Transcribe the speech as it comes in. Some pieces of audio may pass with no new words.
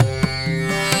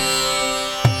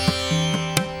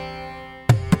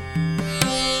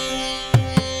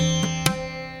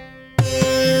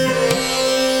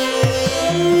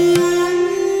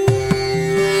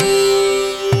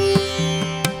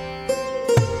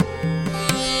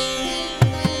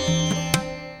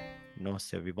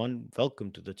Greetings, everyone.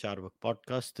 Welcome to the Charvak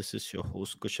podcast. This is your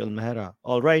host, Kushal Mehra.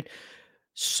 All right.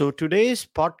 So today's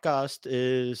podcast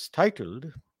is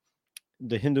titled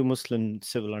The Hindu Muslim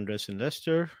Civil Unrest in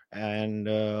Leicester. And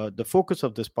the focus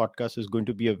of this podcast is going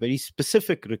to be a very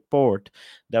specific report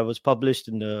that was published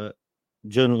in the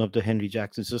Journal of the Henry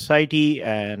Jackson Society.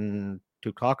 And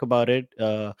to talk about it,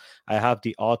 I have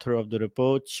the author of the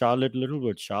report, Charlotte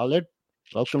Littlewood. Charlotte,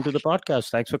 welcome to the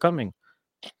podcast. Thanks for coming.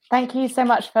 Thank you so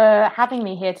much for having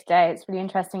me here today. It's really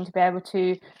interesting to be able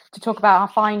to talk about our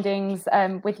findings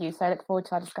with you. So I look forward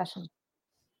to our discussion.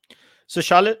 So,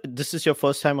 Charlotte, this is your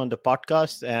first time on the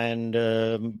podcast, and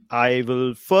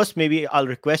I'll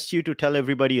request you to tell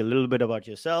everybody a little bit about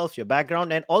yourself, your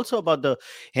background, and also about the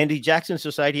Henry Jackson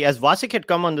Society, as Vasik had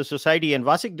come on the society, and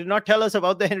Vasik did not tell us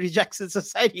about the Henry Jackson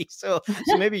Society. So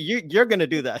maybe you're going to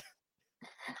do that.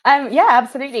 Yeah,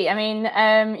 absolutely. I mean,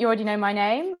 you already know my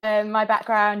name. My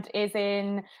background is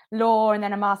in law and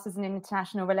then a master's in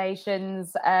international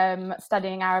relations,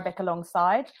 studying Arabic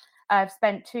alongside. I've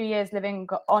spent 2 years living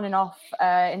on and off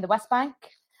in the West Bank.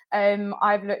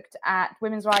 I've looked at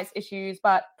women's rights issues,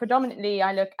 but predominantly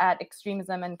I look at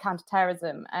extremism and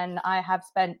counterterrorism. And I have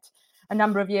spent a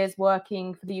number of years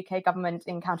working for the UK government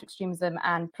in counter-extremism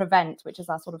and Prevent, which is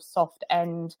our sort of soft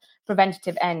end,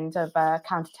 preventative end of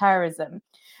counter-terrorism.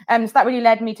 So that really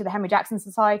led me to the Henry Jackson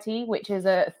Society, which is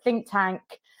a think tank.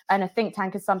 And a think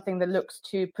tank is something that looks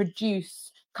to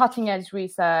produce cutting-edge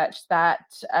research that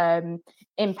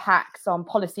impacts on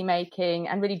policy making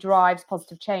and really drives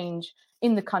positive change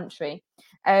in the country.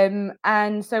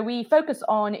 And so we focus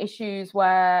on issues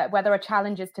where there are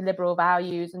challenges to liberal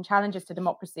values and challenges to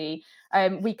democracy.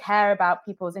 We care about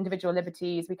people's individual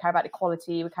liberties. We care about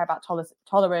equality. We care about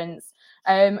tolerance.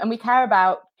 And we care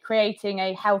about creating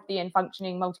a healthy and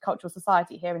functioning multicultural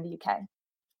society here in the UK.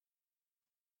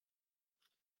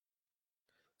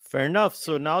 Fair enough.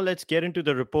 So now let's get into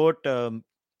the report,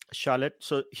 Charlotte.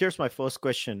 So here's my first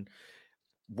question.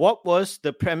 What was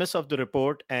the premise of the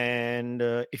report? And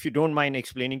if you don't mind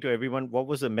explaining to everyone, what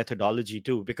was the methodology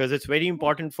too? Because it's very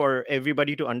important for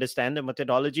everybody to understand the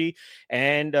methodology.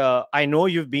 And I know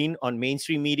you've been on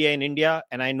mainstream media in India,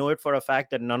 and I know it for a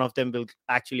fact that none of them will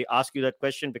actually ask you that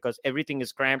question because everything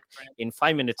is cramped in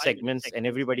 5-minute segments and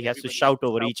everybody has to shout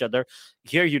over each other.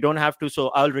 Here, you don't have to. So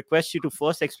I'll request you to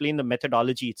first explain the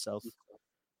methodology itself.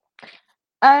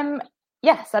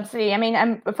 Yes, absolutely. I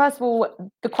mean, first of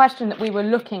all, the question that we were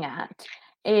looking at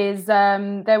is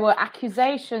there were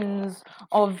accusations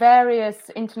of various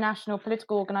international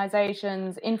political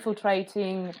organizations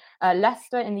infiltrating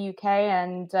Leicester in the UK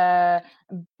and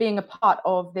being a part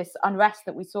of this unrest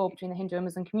that we saw between the Hindu and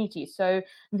Muslim communities. So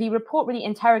the report really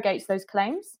interrogates those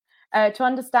claims to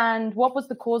understand what was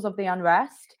the cause of the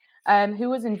unrest, who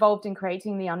was involved in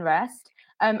creating the unrest,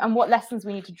 and what lessons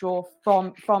we need to draw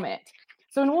from it.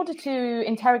 So in order to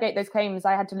interrogate those claims,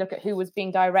 I had to look at who was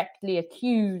being directly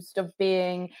accused of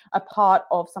being a part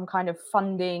of some kind of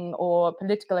funding or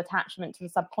political attachment to the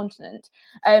subcontinent.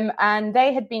 And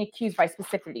they had been accused very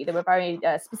specifically. There were very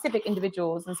specific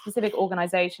individuals and specific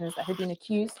organizations that had been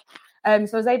accused. So I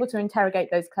was able to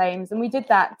interrogate those claims. And we did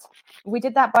that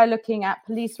by looking at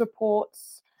police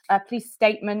reports, police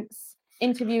statements,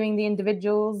 interviewing the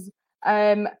individuals,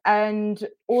 and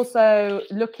also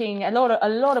looking a lot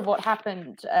of what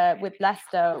happened with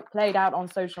Leicester played out on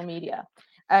social media.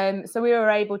 So we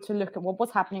were able to look at what was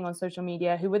happening on social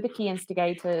media, who were the key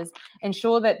instigators,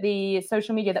 ensure that the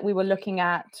social media that we were looking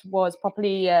at was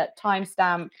properly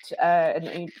time-stamped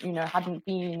and hadn't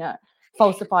been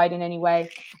falsified in any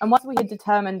way. And once we had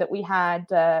determined that we had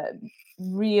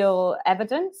real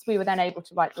evidence, we were then able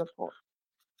to write the report.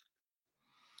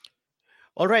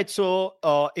 All right. So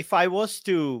if I was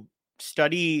to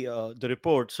study the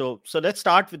report, so let's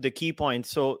start with the key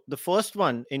points. So the first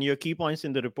one in your key points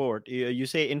in the report, you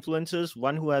say influencers,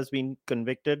 one who has been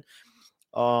convicted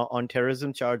on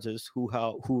terrorism charges,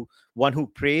 one who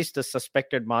praised the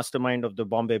suspected mastermind of the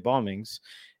Bombay bombings,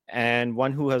 and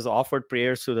one who has offered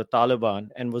prayers to the Taliban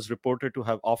and was reported to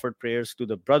have offered prayers to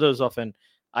the brothers of an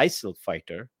ISIL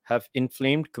fighter, have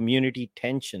inflamed community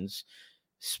tensions,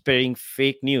 spreading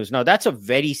fake news. Now, that's a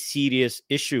very serious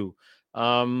issue.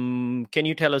 Can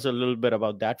you tell us a little bit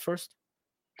about that first?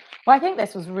 Well, I think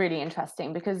this was really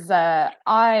interesting because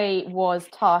I was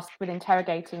tasked with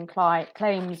interrogating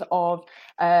claims of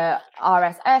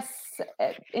RSS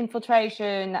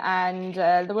infiltration, and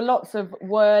there were lots of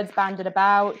words bandied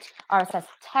about: RSS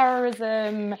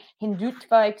terrorism,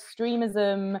 Hindutva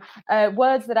extremism,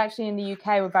 words that actually in the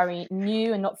UK were very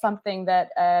new and not something that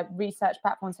research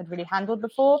platforms had really handled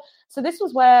before. So this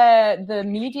was where the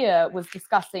media was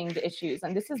discussing the issues,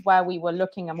 and this is where we were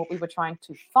looking and what we were trying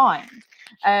to find.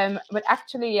 But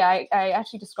actually, I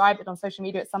actually described it on social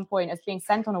media at some point as being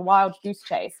sent on a wild goose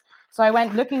chase. So I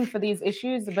went looking for these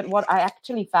issues, but what I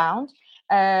actually found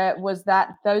was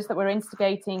that those that were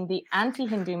instigating the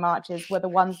anti-Hindu marches were the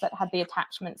ones that had the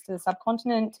attachments to the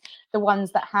subcontinent, the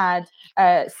ones that had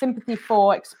sympathy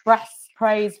for, express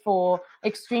praise for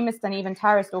extremist and even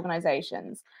terrorist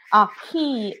organizations. Our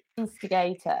key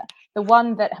instigator, the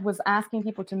one that was asking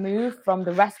people to move from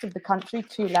the rest of the country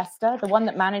to Leicester, the one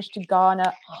that managed to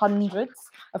garner hundreds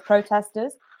of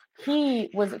protesters, he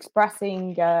was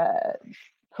expressing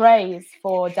praise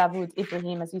for Dawood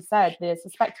Ibrahim, as you said, the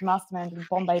suspected mastermind of the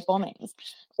Bombay bombings.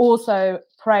 Also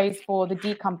praise for the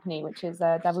D Company, which is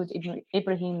Dawood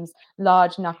Ibrahim's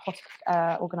large narcotic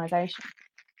organization.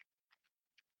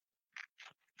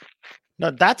 Now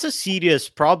that's a serious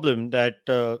problem. That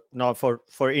now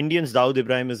for Indians, Dawood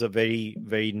Ibrahim is a very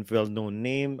very well known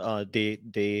name.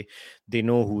 They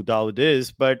know who Dawood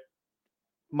is, but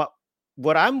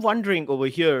what I'm wondering over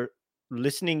here,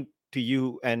 listening to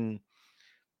you and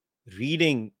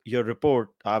reading your report,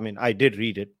 I mean, I did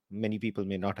read it. Many people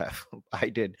may not have. I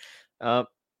did. Uh,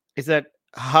 is that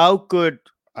how could,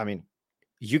 I mean,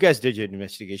 you guys did your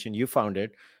investigation, you found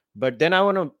it, but then I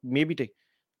want to maybe take.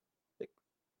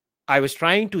 I was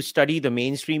trying to study the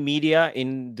mainstream media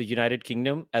in the United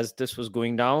Kingdom as this was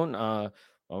going down.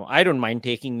 I don't mind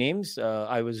taking names.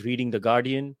 I was reading The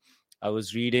Guardian. I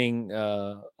was reading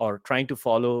or trying to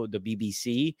follow the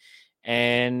BBC.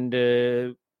 And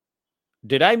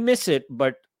did I miss it?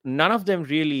 But none of them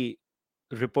really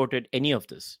reported any of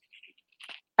this.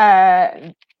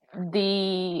 They're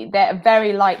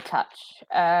very light touch.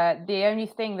 The only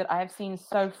thing that I have seen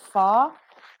so far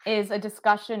is a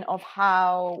discussion of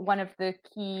how one of the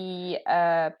key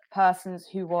persons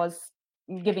who was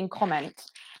giving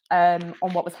comment on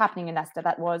what was happening in Leicester,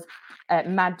 that was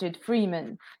Majid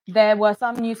Freeman. There were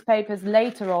some newspapers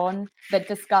later on that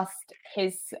discussed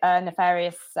his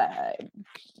nefarious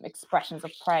expressions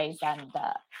of praise and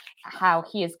how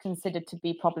he is considered to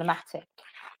be problematic.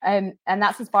 And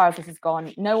that's as far as this has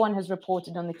gone. No one has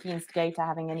reported on the key instigator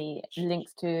having any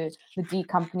links to the D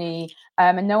Company,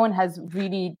 and no one has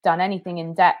really done anything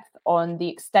in depth on the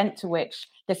extent to which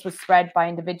this was spread by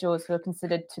individuals who are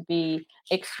considered to be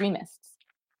extremists.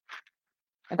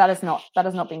 That has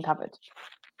not been covered.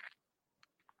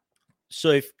 So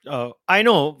if I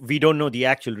know we don't know the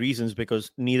actual reasons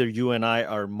because neither you and I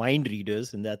are mind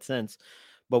readers in that sense,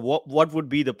 but what would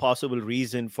be the possible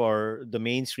reason for the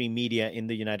mainstream media in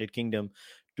the United Kingdom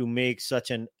to make such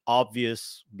an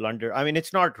obvious blunder? I mean,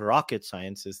 it's not rocket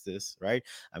science, is this, right?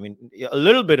 I mean, a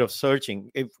little bit of searching.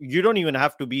 If you don't even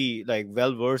have to be like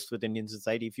well versed with Indian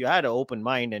society, if you had an open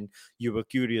mind and you were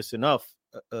curious enough,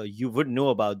 you would know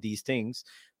about these things.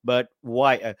 But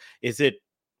why is it?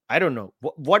 I don't know.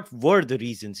 What were the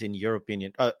reasons, in your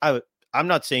opinion? I'm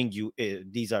not saying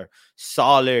these are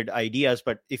solid ideas,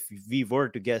 but if we were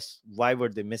to guess, why were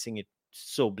they missing it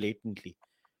so blatantly?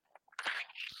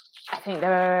 I think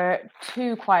there are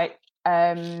two quite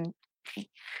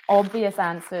obvious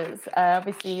answers.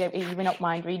 Obviously, we're not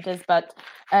mind readers, but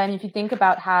if you think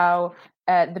about how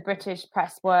the British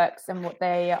press works and what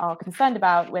they are concerned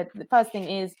about, with the first thing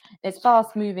is it's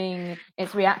fast moving,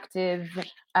 it's reactive,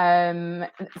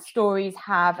 stories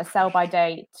have a sell by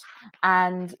date,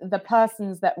 and the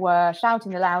persons that were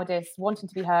shouting the loudest, wanting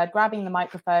to be heard, grabbing the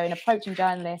microphone, approaching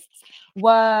journalists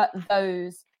were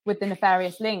those with the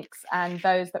nefarious links and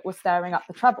those that were stirring up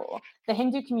the trouble. The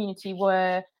Hindu community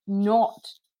were not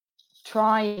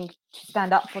trying to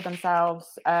stand up for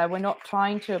themselves, were not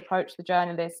trying to approach the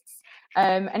journalists.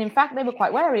 And in fact, they were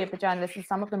quite wary of the journalists, and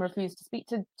some of them refused to speak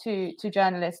to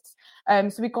journalists.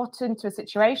 So we got into a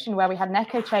situation where we had an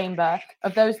echo chamber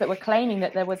of those that were claiming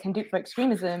that there was Hindutva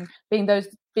extremism, being the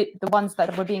ones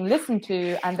that were being listened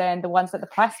to, and then the ones that the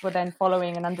press were then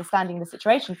following and understanding the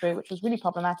situation through, which was really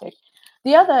problematic.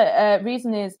 The other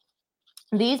reason is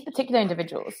these particular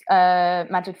individuals,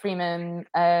 Majid Freeman,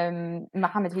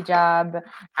 Mohammed Hijab,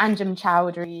 Anjem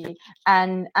Chowdhury,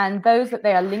 and those that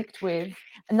they are linked with,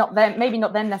 not them, maybe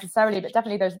not them necessarily, but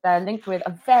definitely those that they're linked with,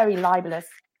 are very libelous.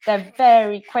 They're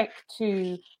very quick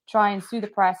to try and sue the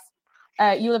press,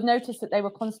 you'll have noticed that they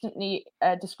were constantly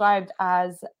described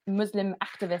as Muslim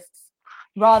activists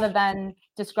rather than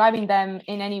describing them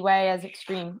in any way as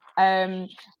extreme.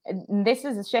 This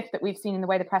is a shift that we've seen in the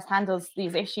way the press handles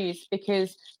these issues,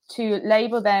 because to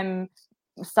label them,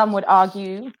 some would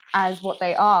argue, as what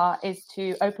they are, is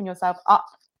to open yourself up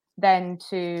then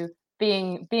to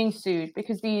being sued,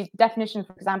 because the definition,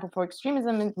 for example, for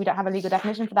extremism, we don't have a legal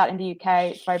definition for that in the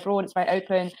UK. It's very broad, it's very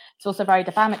open, it's also very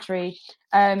defamatory.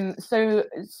 So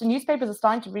newspapers are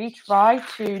starting to really try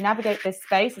to navigate this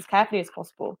space as carefully as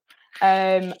possible,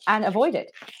 and avoid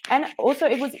it. And also,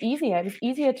 it was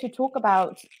easier to talk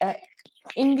about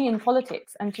Indian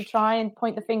politics and to try and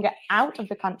point the finger out of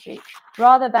the country,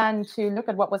 rather than to look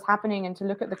at what was happening and to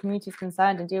look at the communities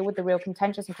concerned and deal with the real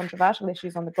contentious and controversial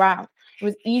issues on the ground. It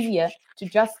was easier to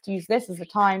just use this as a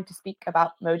time to speak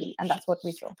about Modi, and that's what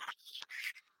we saw.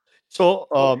 So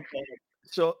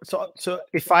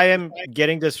if I am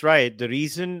getting this right, the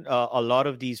reason a lot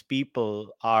of these people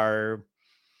are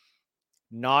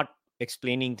not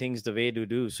explaining things the way they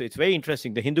do, so it's very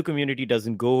interesting, the Hindu community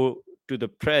doesn't go to the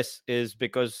press, is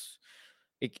because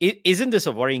isn't this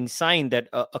a worrying sign that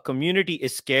a community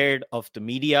is scared of the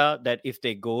media, that if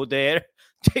they go there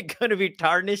they're going to be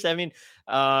tarnished? I mean,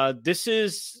 this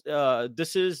is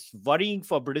worrying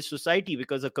for British society,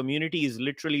 because a community is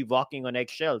literally walking on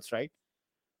eggshells, right?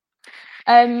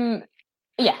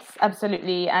 Yes,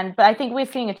 absolutely. But I think we're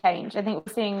seeing a change. I think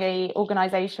we're seeing a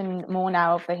organisation more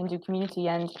now of the Hindu community,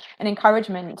 and an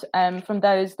encouragement from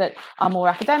those that are more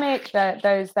academic,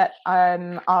 those that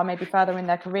are maybe further in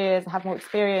their careers, have more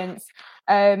experience,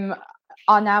 are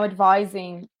now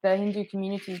advising the Hindu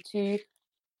community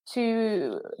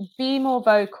to be more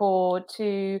vocal,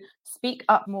 to speak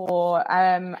up more,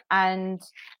 and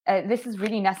this is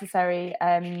really necessary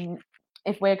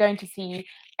if we're going to see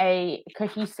a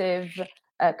cohesive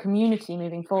community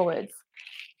moving forwards.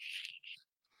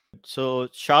 So,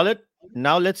 Charlotte,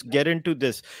 now let's get into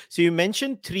this. So you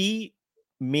mentioned three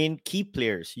main key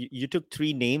players. You took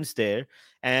three names there,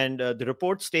 and the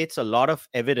report states a lot of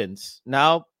evidence.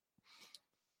 Now,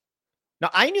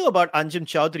 I knew about Anjem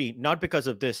Choudhury not because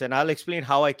of this, and I'll explain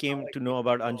how I came to know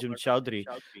about Anjem Choudhury.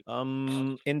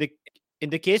 In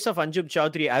the case of Anjem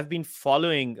Choudhury, I've been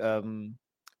following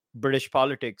British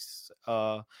politics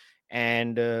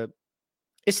and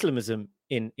Islamism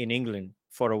in England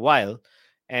for a while,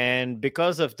 and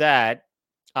because of that,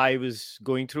 I was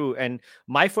going through. And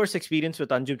my first experience with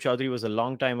Anjem Choudhury was a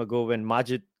long time ago, when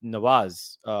Majid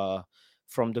Nawaz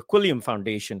from the Quilliam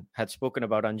Foundation had spoken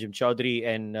about Anjem Choudhury,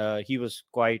 and he was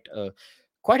quite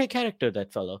a character,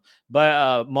 that fellow.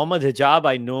 But Mohammad Hijab,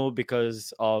 I know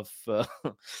because of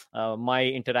my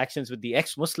interactions with the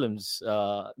ex-Muslims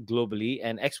globally,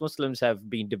 and ex-Muslims have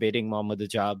been debating Mohammad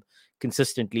Hijab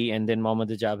consistently, and then Mohammad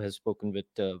Hijab has spoken with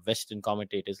Western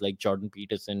commentators like Jordan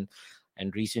Peterson,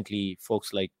 and recently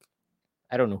folks like,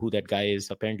 I don't know who that guy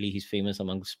is. Apparently he's famous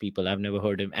amongst people. I've never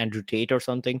heard him. Andrew Tate or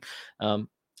something.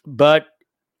 But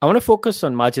I want to focus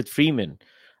on Majid Freeman.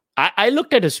 I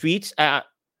looked at his tweets.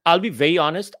 I'll be very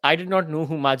honest. I did not know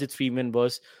who Majid Freeman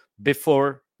was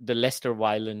before the Leicester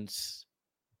violence,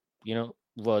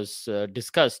 was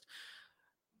discussed.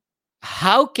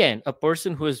 How can a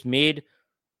person who has made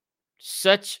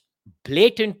such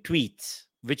blatant tweets,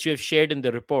 which you have shared in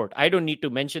the report, I don't need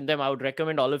to mention them. I would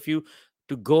recommend all of you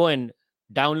to go and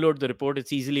download the report.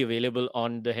 It's easily available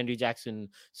on the Henry Jackson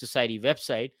Society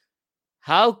website.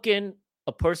 How can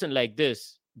a person like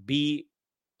this be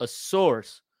a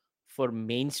source for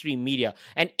mainstream media?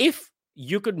 And if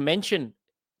you could mention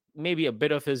maybe a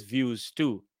bit of his views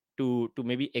too, to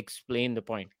maybe explain the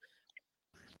point.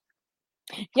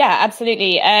 Yeah,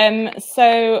 absolutely.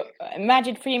 So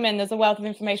Majid Freeman, there's a wealth of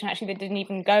information actually that didn't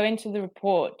even go into the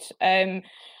report.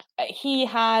 He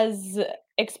has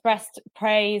expressed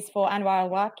praise for Anwar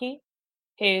al-Awlaki,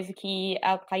 who is a key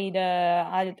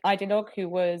Al-Qaeda ideologue who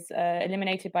was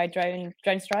eliminated by drone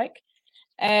strike.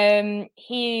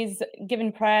 He's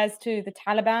given prayers to the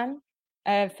Taliban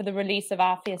for the release of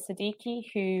Afia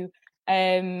Siddiqui, who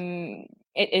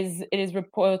it is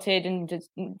reported, and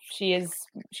she's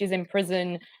in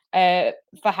prison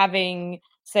for having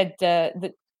said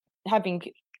that having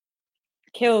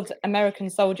killed American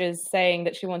soldiers, saying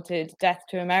that she wanted death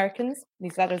to Americans.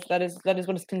 That is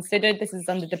what is considered. This is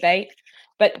under debate,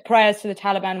 but prayers to the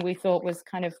Taliban we thought was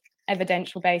kind of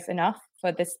evidential base enough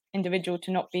for this individual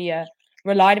to not be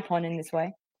relied upon in this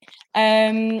way.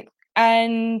 And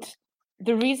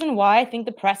the reason why I think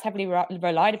the press heavily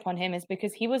relied upon him is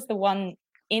because he was the one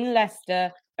in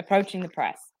Leicester approaching the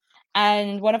press.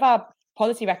 And one of our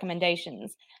policy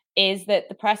recommendations is that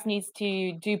the press needs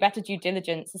to do better due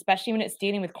diligence, especially when it's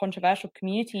dealing with controversial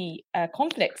community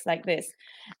conflicts like this,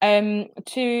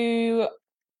 to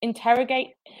interrogate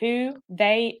who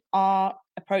they are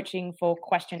approaching for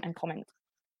question and comment,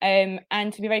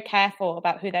 and to be very careful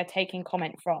about who they're taking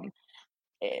comment from.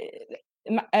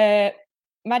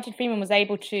 Majid Freeman was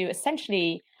able to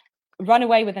essentially run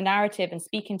away with a narrative and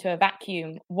speak into a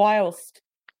vacuum whilst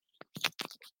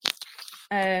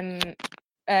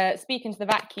speak into the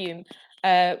vacuum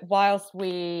whilst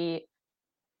we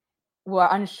were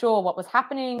unsure what was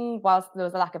happening, whilst there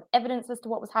was a lack of evidence as to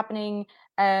what was happening.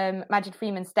 Majid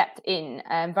Freeman stepped in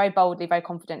very boldly, very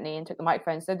confidently, and took the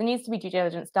microphone. So there needs to be due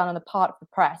diligence done on the part of the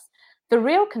press. The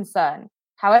real concern,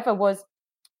 however, was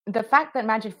the fact that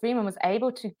Majid Freeman was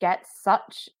able to get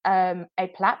such a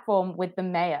platform with the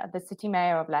mayor, the city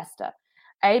mayor of Leicester,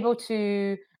 able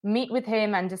to meet with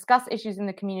him and discuss issues in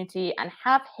the community and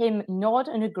have him nod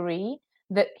and agree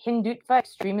that Hindutva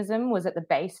extremism was at the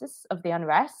basis of the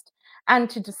unrest, and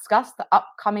to discuss the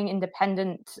upcoming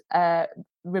independent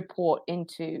report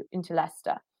into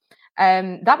Leicester.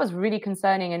 That was really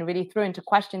concerning and really threw into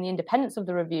question the independence of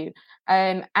the review,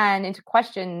 and into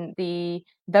question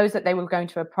those that they were going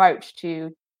to approach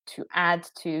to add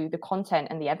to the content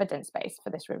and the evidence base for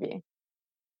this review.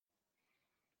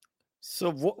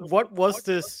 So what was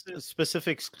this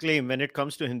specific claim when it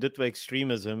comes to Hindutva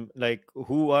extremism? Like,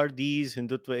 who are these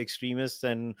Hindutva extremists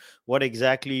and what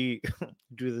exactly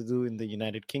do they do in the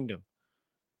United Kingdom?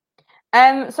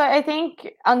 So I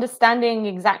think understanding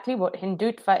exactly what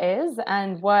Hindutva is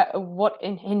and what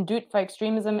Hindutva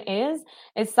extremism is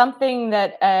something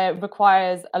that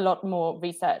requires a lot more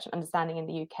research and understanding in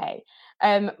the UK.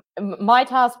 My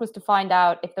task was to find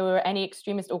out if there were any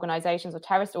extremist organizations or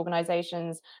terrorist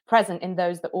organizations present in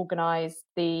those that organized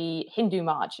the Hindu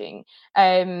marching.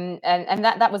 And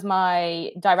that was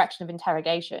my direction of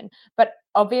interrogation. But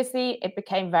obviously it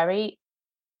became very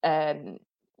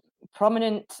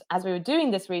prominent as we were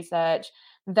doing this research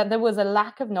that there was a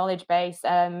lack of knowledge base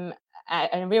and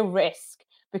a real risk,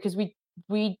 because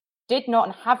we did not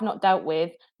and have not dealt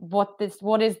with what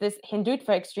is this Hindutva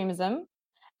extremism.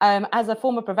 As a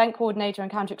former prevent coordinator and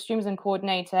counter-extremism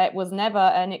coordinator, it was never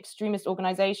an extremist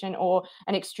organization or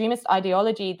an extremist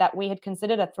ideology that we had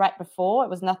considered a threat before. It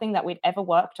was nothing that we'd ever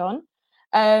worked on.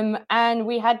 And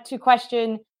we had to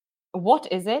question,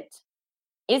 what is it?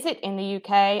 Is it in the UK,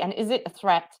 and is it a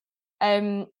threat?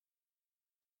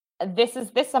 This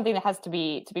is something that has to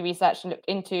be researched and looked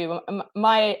into.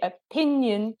 My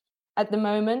opinion at the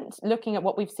moment, looking at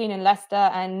what we've seen in Leicester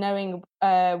and knowing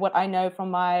what I know from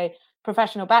my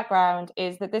professional background,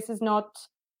 is that this is not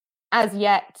as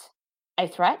yet a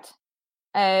threat.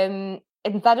 And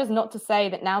that is not to say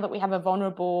that now that we have a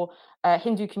vulnerable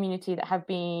Hindu community that have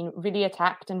been really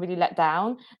attacked and really let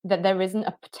down, that there isn't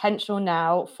a potential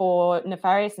now for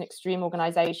nefarious and extreme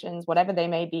organizations, whatever they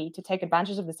may be, to take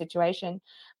advantage of the situation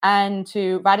and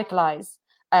to radicalize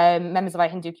members of our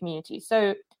Hindu community.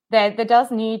 So there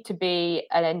does need to be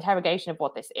an interrogation of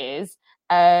what this is,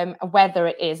 whether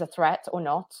it is a threat or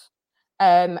not.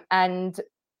 And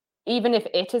even if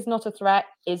it is not a threat,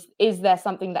 is there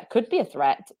something that could be a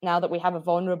threat now that we have a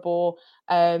vulnerable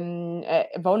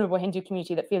Hindu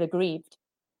community that feel aggrieved?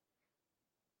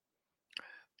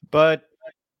 But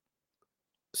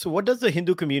so what does the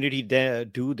Hindu community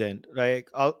do then? Like,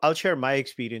 I'll share my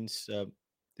experience.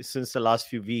 Since the last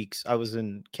few weeks, I was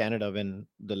in Canada when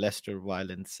the Leicester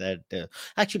violence said.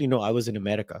 Actually, no, I was in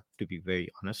America, to be very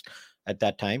honest, at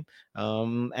that time.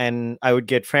 And I would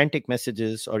get frantic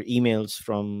messages or emails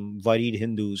from worried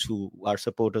Hindus who are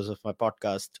supporters of my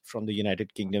podcast from the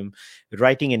United Kingdom,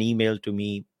 writing an email to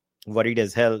me, worried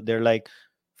as hell. They're like,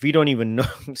 we don't even know.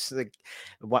 It's like,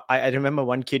 I remember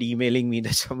one kid emailing me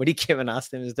that somebody came and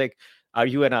asked him, it's like, are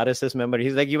you an RSS member?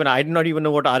 He's like, even I do not even know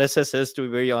what RSS is, to be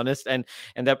very honest. And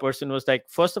that person was like,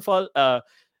 first of all,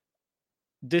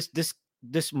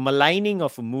 this maligning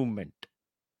of a movement,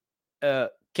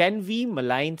 can we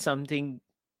malign something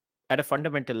at a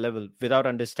fundamental level without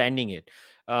understanding it?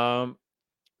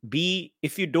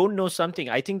 If you don't know something,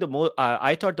 I think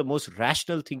I thought the most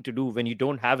rational thing to do when you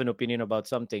don't have an opinion about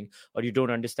something or you don't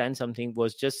understand something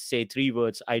was just say 3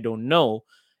 words, I don't know,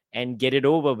 and get it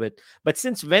over with. But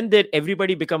since when did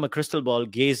everybody become a crystal ball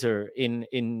gazer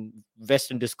in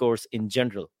Western discourse in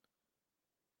general?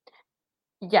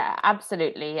 Yeah,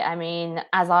 absolutely. I mean,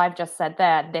 as I've just said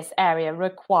there, this area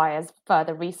requires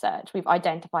further research. We've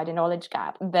identified a knowledge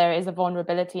gap. There is a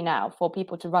vulnerability now for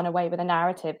people to run away with a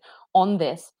narrative on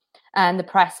this, and the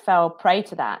press fell prey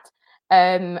to that.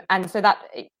 And so that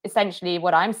essentially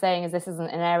what I'm saying is this isn't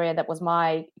an area that was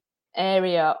my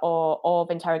area of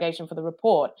interrogation for the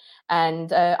report.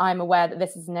 And I'm aware that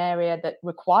this is an area that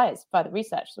requires further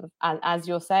research, sort of as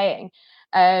you're saying.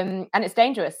 And it's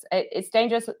dangerous. It's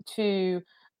dangerous to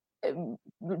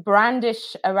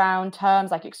brandish around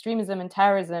terms like extremism and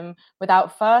terrorism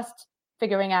without first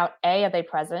figuring out, A, are they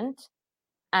present?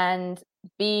 And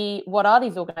B, what are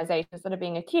these organizations that are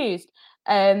being accused?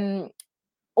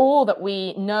 All that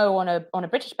we know on a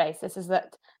British basis is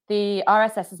that the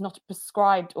RSS is not a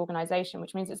prescribed organization,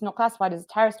 which means it's not classified as a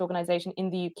terrorist organization in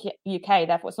the UK.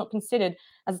 Therefore, it's not considered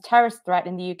as a terrorist threat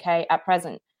in the UK at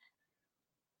present.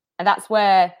 And that's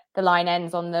where the line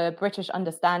ends on the British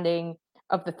understanding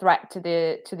of the threat to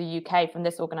the UK from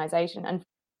this organization. And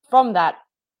from that,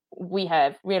 we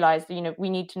have realized, we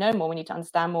need to know more, we need to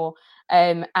understand more.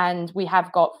 And we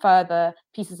have got further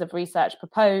pieces of research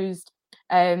proposed.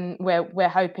 Where we're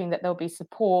hoping that there'll be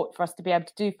support for us to be able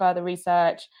to do further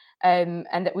research, and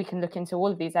that we can look into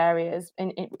all of these areas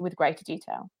with greater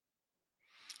detail.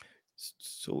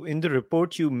 So in the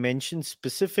report, you mentioned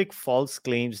specific false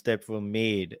claims that were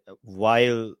made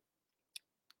while,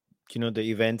 the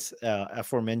events,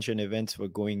 aforementioned events were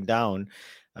going down.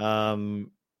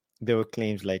 There were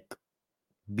claims like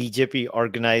BJP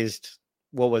organized,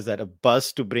 what was that, a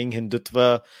bus to bring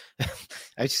Hindutva.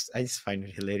 I just find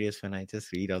it hilarious when I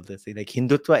just read all this. Like,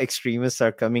 Hindutva extremists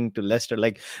are coming to Leicester.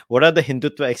 Like, what are the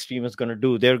Hindutva extremists going to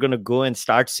do? They're going to go and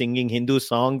start singing Hindu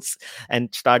songs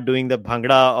and start doing the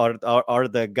bhangra or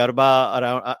the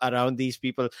garba around these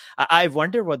people. I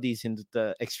wonder what these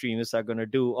Hindutva extremists are going to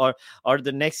do. Or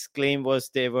the next claim was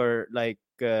they were like,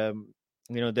 there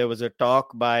was a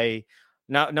talk by.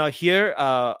 Now here,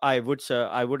 I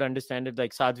would understand it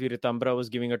like Sadhvi Ritambra was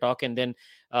giving a talk, and then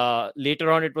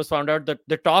later on it was found out that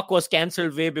the talk was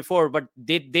cancelled way before, but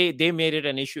they made it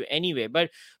an issue anyway.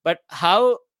 But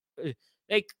how,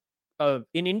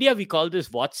 in India we call this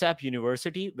WhatsApp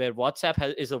University, where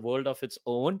WhatsApp is a world of its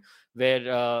own, where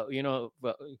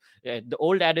the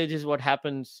old adage is what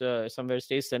happens somewhere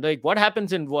stays. And like what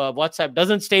happens in WhatsApp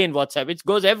doesn't stay in WhatsApp; it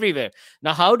goes everywhere.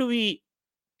 Now, how do we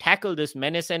tackle this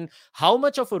menace, and how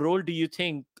much of a role do you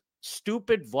think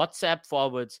stupid WhatsApp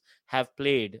forwards have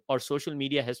played, or social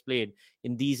media has played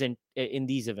in these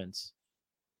events?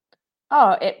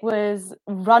 Oh, it was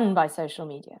run by social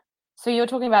media. So you're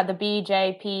talking about the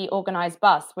BJP organized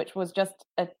bus, which was just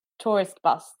a tourist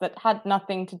bus that had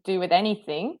nothing to do with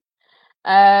anything,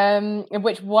 in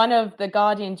which one of the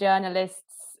Guardian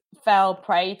journalists fell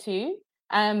prey to,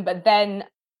 but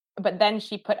then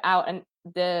she put out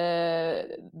the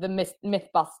myth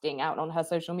busting out on her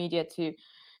social media to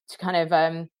kind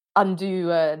of undo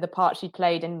the part she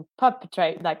played and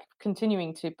perpetrate, like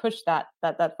continuing to push that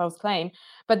false claim.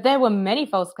 But there were many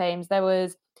false claims. There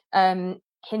was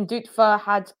Hindutva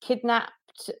had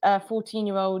kidnapped a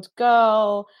 14-year-old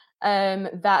girl,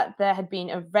 that there had been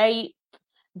a rape,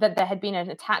 that there had been an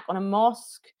attack on a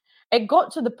mosque. It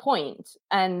got to the point,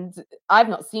 and I've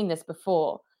not seen this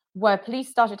before, where police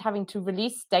started having to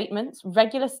release statements,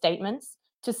 regular statements,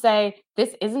 to say,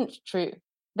 this isn't true.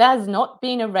 There has not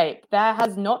been a rape. There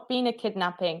has not been a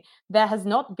kidnapping. There has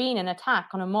not been an attack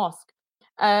on a mosque.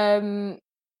 I'm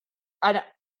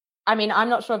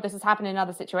not sure if this has happened in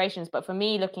other situations, but for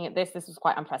me, looking at this was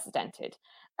quite unprecedented.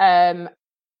 And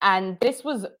this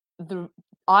was,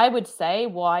 I would say,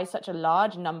 why such a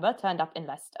large number turned up in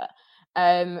Leicester.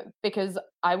 Because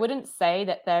I wouldn't say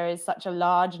that there is such a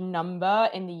large number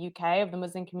in the UK of the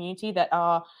Muslim community that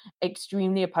are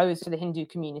extremely opposed to the Hindu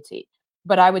community.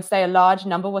 But I would say a large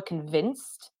number were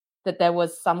convinced that there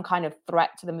was some kind of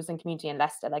threat to the Muslim community in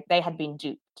Leicester, like they had been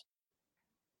duped.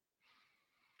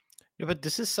 Yeah, but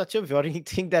this is such a worrying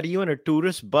thing that even a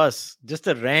tourist bus, just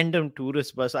a random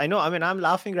tourist bus. I know, I'm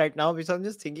laughing right now because I'm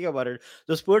just thinking about it.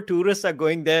 Those poor tourists are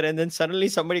going there, and then suddenly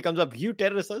somebody comes up, you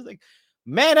terrorists. I was like,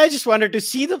 man, I just wanted to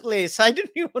see the place. I didn't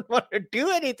even want to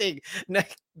do anything.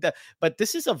 But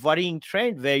this is a worrying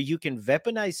trend where you can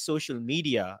weaponize social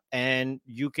media and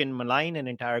you can malign an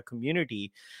entire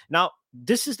community. Now,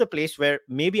 this is the place where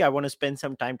maybe I want to spend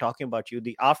some time talking about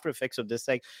the after effects of this.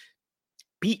 Like,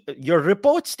 your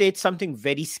report states something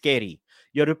very scary.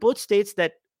 Your report states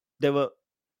that there were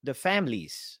the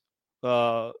families,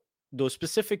 those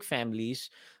specific families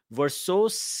were so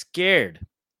scared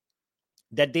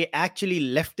that they actually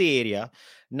left the area.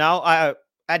 Now,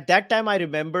 at that time, I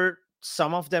remember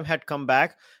some of them had come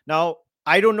back. Now,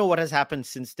 I don't know what has happened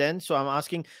since then. So I'm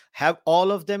asking, have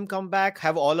all of them come back?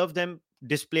 Have all of them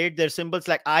displayed their symbols?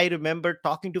 Like, I remember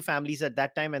talking to families at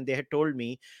that time, and they had told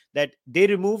me that they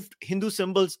removed Hindu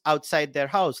symbols outside their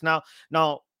house. Now,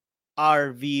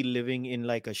 are we living in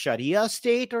like a Sharia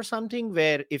state or something,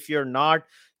 where if you're not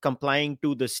complying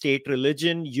to the state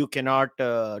religion, you cannot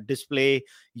display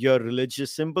your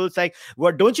religious symbols? Like,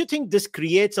 what, don't you think this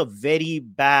creates a very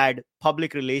bad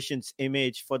public relations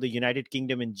image for the United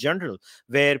Kingdom in general,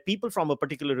 where people from a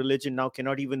particular religion now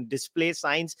cannot even display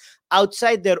signs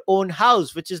outside their own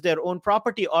house, which is their own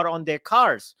property, or on their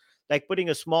cars, like putting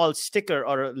a small sticker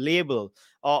or a label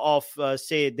of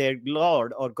say, their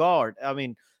Lord or God? I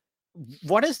mean,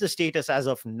 what is the status as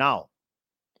of now?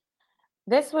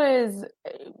 This was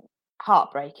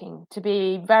heartbreaking, to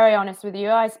be very honest with you.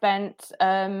 I spent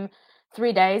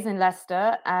 3 days in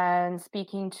Leicester and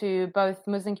speaking to both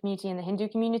the Muslim community and the Hindu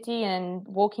community, and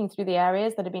walking through the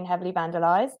areas that had been heavily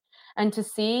vandalized, and to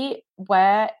see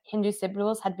where Hindu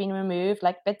symbols had been removed,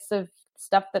 like bits of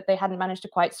stuff that they hadn't managed to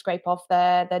quite scrape off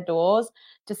their doors,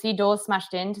 to see doors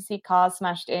smashed in, to see cars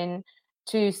smashed in,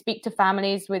 to speak to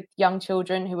families with young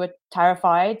children who were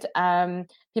terrified.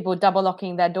 People double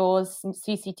locking their doors,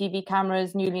 CCTV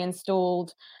cameras newly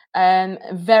installed,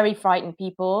 very frightened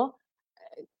people.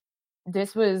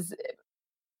 This was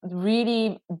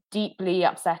really deeply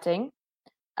upsetting.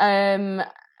 But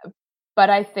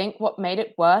I think what made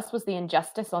it worse was the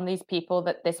injustice on these people,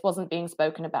 that this wasn't being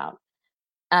spoken about.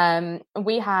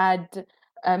 We had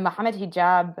Mohammed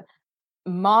Hijab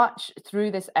march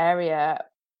through this area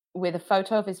with a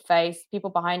photo of his face, people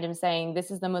behind him saying, "This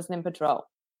is the Muslim patrol."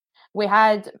 We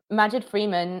had Majid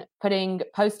Freeman putting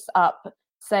posts up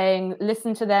saying,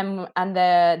 "Listen to them and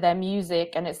their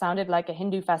music," and it sounded like a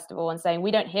Hindu festival, and saying,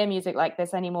 "We don't hear music like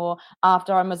this anymore,"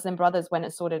 after our Muslim brothers went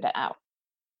and sorted it out.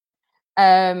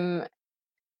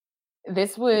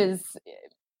 This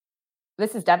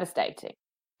is devastating,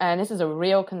 and this is a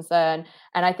real concern.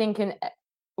 And I think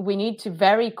we need to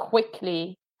very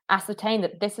quickly ascertain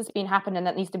that this has been happening, and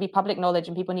that needs to be public knowledge,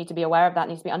 and people need to be aware of that,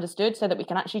 needs to be understood, so that we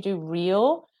can actually do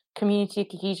real community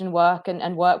cohesion work,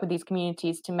 and work with these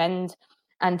communities to mend,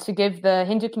 and to give the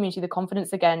Hindu community the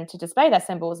confidence again to display their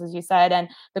symbols, as you said, and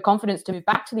the confidence to move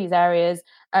back to these areas,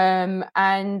 and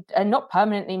not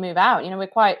permanently move out. You know,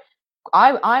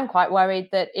 I'm quite worried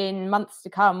that in months to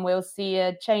come we'll see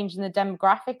a change in the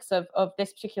demographics of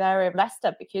this particular area of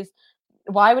Leicester, because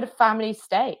why would a family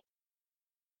stay?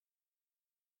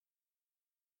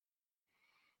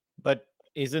 But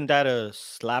isn't that a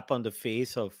slap on the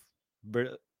face of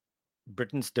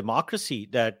Britain's democracy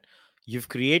that you've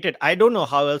created? I don't know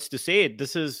how else to say it.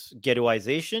 This is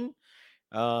ghettoization.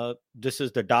 This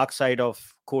is the dark side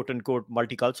of quote unquote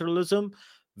multiculturalism,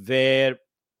 where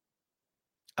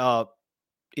uh,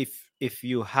 if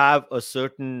you have a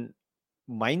certain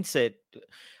mindset,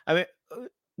 I mean,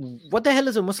 what the hell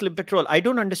is a Muslim patrol? I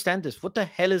don't understand this. What the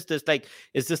hell is this? Like,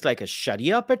 is this like a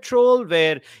Sharia patrol,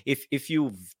 where if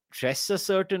you dress a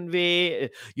certain way?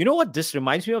 You know what this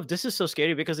reminds me of? This is so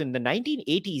scary, because in the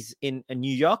 1980s in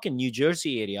New York and New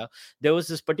Jersey area, there was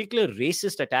this particular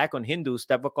racist attack on Hindus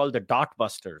that were called the dot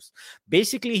busters.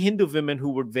 Basically, Hindu women who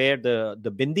would wear the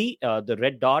bindi, the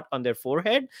red dot on their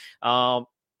forehead,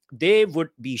 they would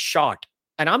be shot.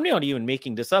 And I'm not even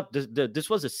making this up. This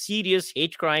was a serious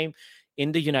hate crime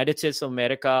in the United States of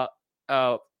America,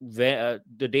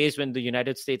 the days when the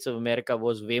United States of America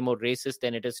was way more racist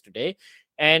than it is today.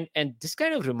 And this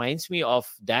kind of reminds me of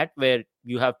that, where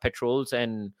you have patrols,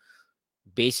 and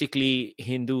basically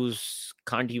Hindus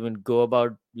can't even go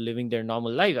about living their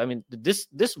normal life. I mean, this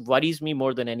worries me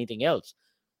more than anything else.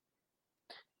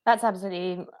 That's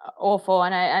absolutely awful,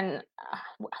 and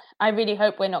I really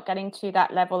hope we're not getting to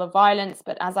that level of violence.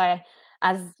 But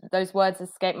as those words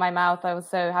escape my mouth, I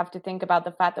also have to think about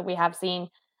the fact that we have seen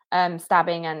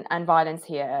stabbing and violence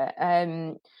here.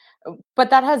 But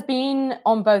that has been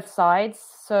on both sides.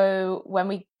 So when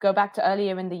we go back to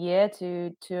earlier in the year,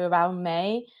 to around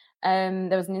May,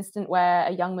 there was an incident where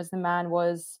a young Muslim man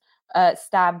was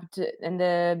stabbed, and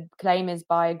the claim is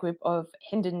by a group of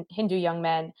Hindu young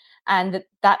men, and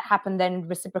that happened then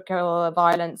reciprocal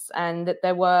violence, and that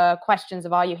there were questions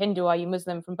of, are you Hindu, are you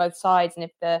Muslim, from both sides, and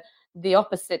if the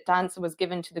opposite answer was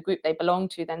given to the group they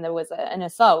belonged to, then there was an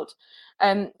assault.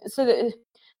 So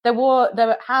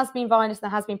there has been violence, there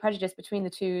has been prejudice between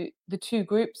the two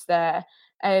groups there.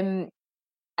 And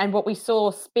what we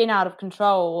saw spin out of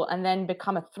control and then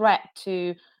become a threat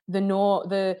to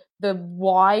the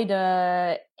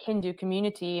wider Hindu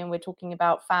community, and we're talking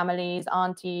about families,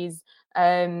 aunties,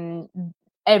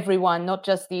 everyone, not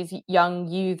just these young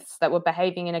youths that were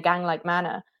behaving in a gang-like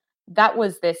manner. That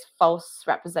was this false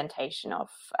representation of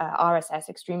RSS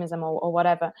extremism or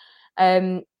whatever.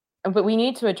 But we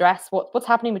need to address what's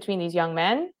happening between these young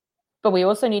men, But we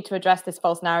also need to address this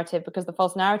false narrative, because the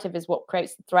false narrative is what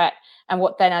creates the threat, and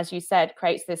what then, as you said,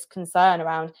 creates this concern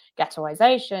around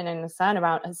ghettoization and concern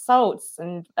around assaults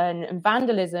and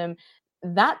vandalism.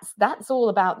 That's all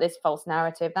about this false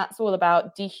narrative. That's all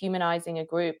about dehumanizing a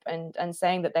group and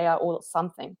saying that they are all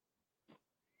something.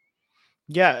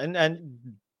 Yeah, and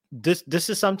this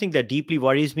is something that deeply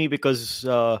worries me, because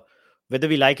whether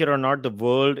we like it or not, the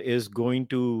world is going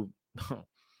to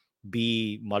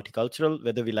be multicultural,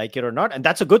 whether we like it or not, and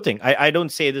that's a good thing. I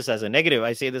don't say this as a negative,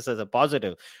 I say this as a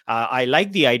positive. I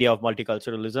like the idea of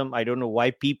multiculturalism. I don't know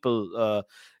why people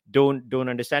don't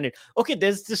understand it. Okay,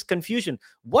 there's this confusion.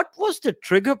 What was the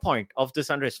trigger point of this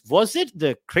unrest? Was it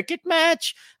the cricket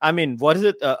match? I mean, was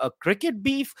it a cricket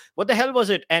beef? What the hell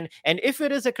was it? And if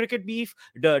it is a cricket beef,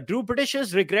 do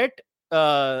Britishers regret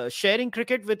sharing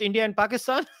cricket with India and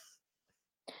Pakistan?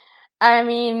 I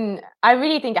mean, I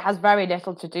really think it has very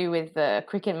little to do with the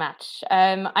cricket match.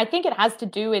 I think it has to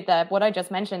do with what I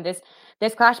just mentioned.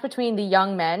 This clash between the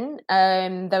young men.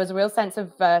 There was a real sense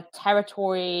of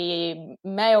territory,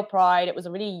 male pride. It was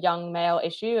a really young male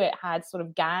issue. It had sort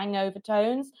of gang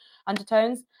undertones,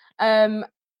 and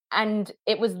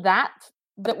it was that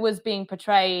was being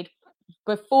portrayed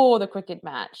before the cricket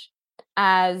match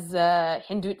as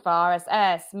Hindutva,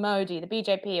 RSS, Modi, the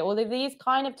BJP. All of these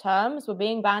kind of terms were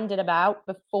being bandied about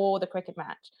before the cricket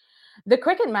match. The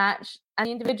cricket match and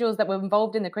the individuals that were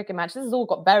involved in the cricket match, this has all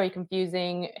got very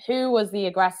confusing. Who was the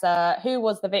aggressor? Who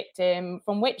was the victim?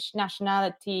 From which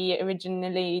nationality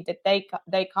originally did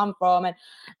they come from?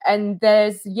 And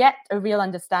there's yet a real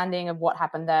understanding of what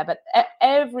happened there. But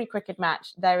every cricket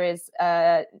match, there is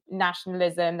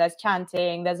nationalism, there's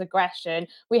chanting, there's aggression.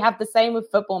 We have the same with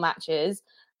football matches.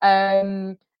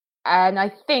 And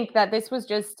I think that this was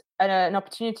just an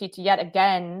opportunity to yet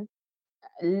again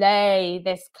lay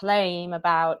this claim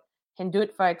about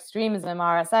Hindutva extremism,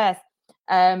 RSS.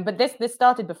 But this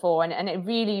started before, and it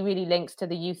really, really links to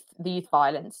the youth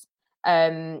violence.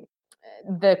 The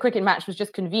cricket match was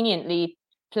just conveniently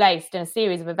placed in a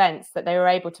series of events that they were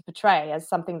able to portray as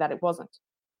something that it wasn't.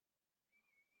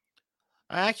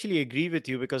 I actually agree with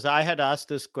you, because I had asked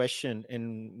this question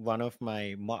in one of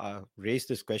my raised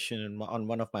this question on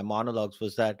one of my monologues.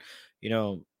 Was that,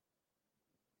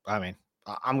 I mean,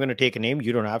 I'm going to take a name.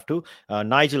 You don't have to.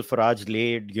 Nigel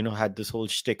Farage had this whole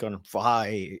shtick on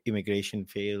why immigration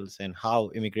fails and how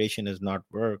immigration has not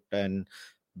worked and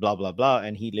blah blah blah.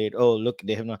 And he laid, oh look,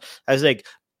 they have not. I was like,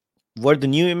 were the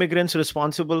new immigrants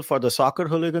responsible for the soccer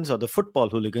hooligans or the football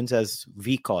hooligans, as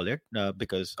we call it,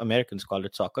 because Americans call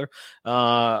it soccer?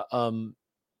 Uh, um,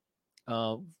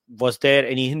 was there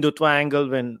any Hindutva angle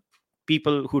when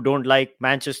people who don't like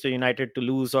Manchester United to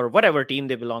lose, or whatever team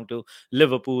they belong to,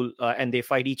 Liverpool, and they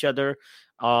fight each other?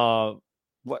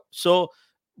 So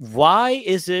why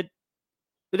is it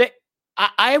that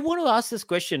I want to ask this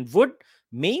question? Would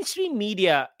mainstream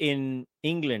media in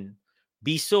England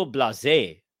be so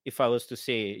blasé, if I was to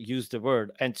say, use the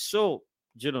word, and so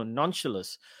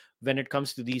nonchalant when it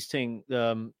comes to these things,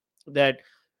 that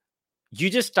you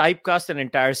just typecast an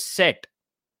entire set?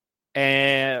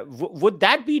 Would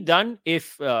that be done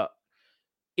if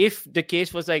the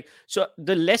case was like, so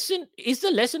the lesson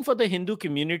for the Hindu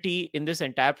community in this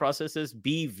entire process is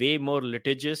be way more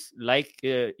litigious, like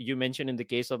you mentioned in the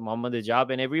case of Muhammad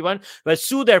Hijab and everyone, but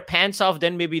sue their pants off,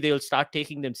 then maybe they'll start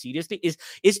taking them seriously?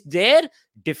 Is their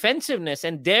defensive,ness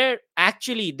and their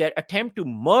attempt to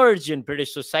merge in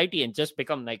British society and just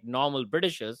become like normal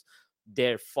Britishers,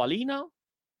 their folly now?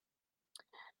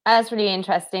 That's really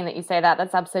interesting that you say that.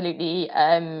 That's absolutely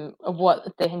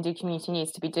what the Hindu community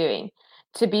needs to be doing.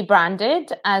 To be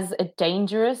branded as a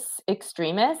dangerous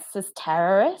extremists, as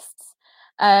terrorists,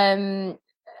 and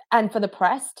for the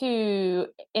press to,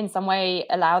 in some way,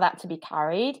 allow that to be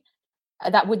carried,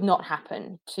 that would not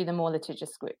happen to the more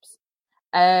litigious groups.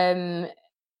 There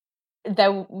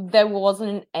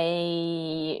wasn't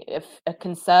a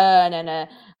concern and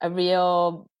a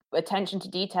real attention to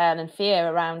detail and fear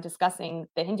around discussing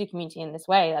the Hindu community in this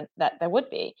way that there would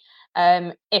be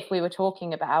if we were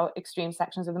talking about extreme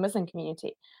sections of the Muslim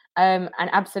community. And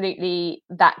absolutely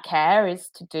that care is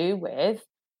to do with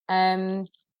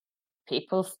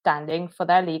people standing for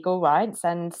their legal rights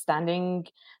and standing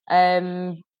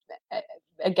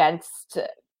against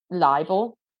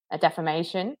libel,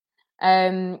 defamation.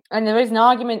 And there is an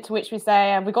argument to which we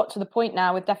say we got to the point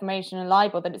now with defamation and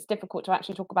libel that it's difficult to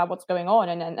actually talk about what's going on.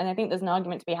 And I think there's an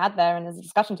argument to be had there, and there's a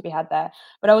discussion to be had there.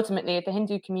 But ultimately, if the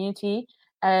Hindu community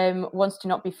wants to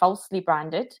not be falsely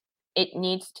branded, it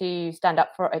needs to stand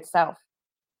up for itself.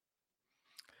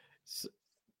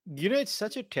 It's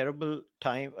such a terrible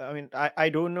time. I mean, I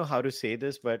don't know how to say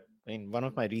this, but in one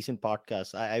of my recent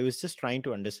podcasts, I was just trying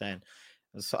to understand.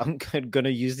 So I'm going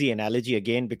to use the analogy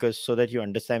again because so that you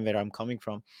understand where I'm coming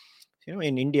from.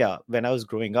 In India, when I was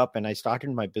growing up and I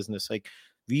started my business, like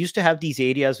we used to have these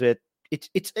areas where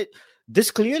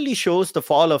this clearly shows the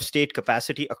fall of state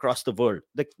capacity across the world.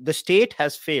 The state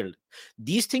has failed.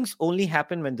 These things only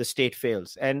happen when the state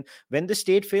fails, and when the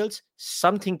state fails,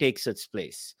 something takes its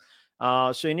place.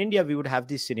 So in India, we would have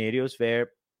these scenarios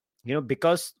where,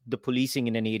 because the policing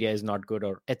in an area is not good,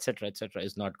 or etc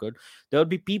is not good, there will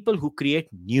be people who create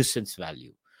nuisance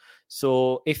value.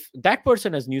 So if that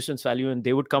person has nuisance value and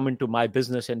they would come into my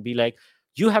business and be like,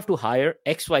 you have to hire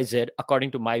XYZ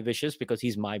according to my wishes because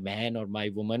he's my man or my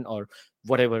woman or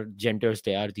whatever genders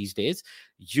they are these days.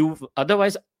 You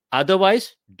otherwise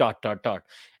dot.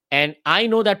 And I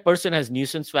know that person has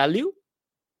nuisance value,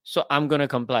 so I'm going to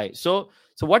comply. So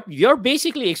what you're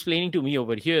basically explaining to me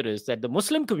over here is that the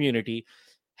Muslim community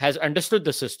has understood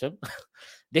the system.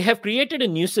 They have created a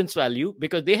nuisance value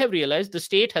because they have realized the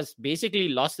state has basically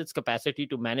lost its capacity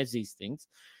to manage these things.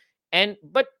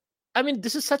 But I mean,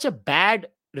 this is such a bad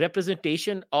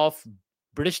representation of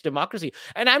British democracy.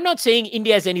 And I'm not saying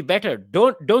India is any better.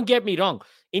 Don't get me wrong.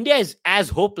 India is as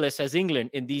hopeless as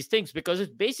England in these things, because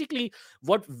it's basically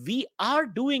what we are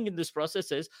doing in this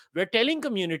process is we're telling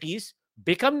communities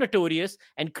become notorious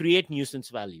and create nuisance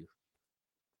value.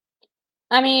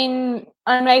 I mean,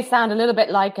 I may sound a little bit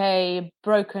like a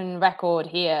broken record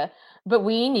here, but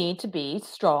we need to be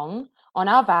strong on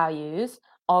our values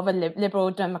of a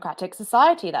liberal democratic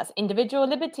society. That's individual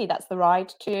liberty, that's the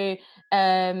right to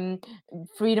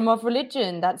freedom of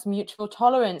religion, that's mutual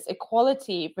tolerance,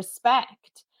 equality,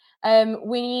 respect.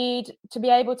 We need to be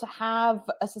able to have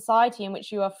a society in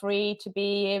which you are free to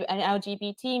be an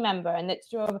LGBT member, and that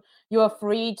you are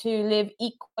free to live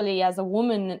equally as a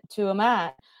woman to a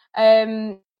man.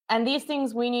 And these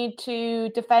things we need to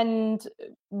defend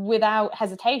without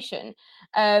hesitation.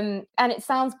 And it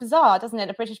sounds bizarre, doesn't it?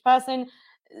 A British person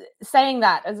saying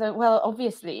that as well,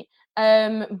 obviously,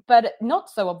 but not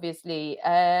so obviously.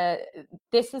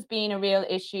 This has been a real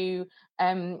issue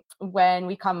when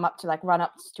we come up to like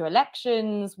run-ups to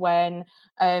elections, when,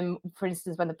 for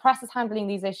instance, when the press is handling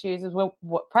these issues, as well,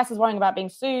 what press is worrying about being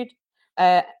sued,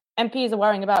 MPs are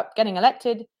worrying about getting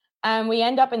elected, and we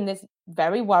end up in this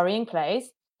very worrying place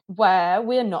where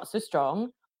we are not so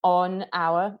strong on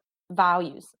our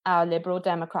values, our liberal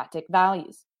democratic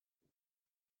values.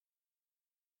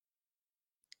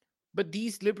 But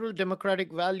these liberal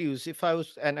democratic values, if I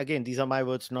was, and again, these are my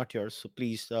words, not yours, so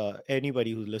please,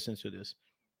 anybody who listens to this,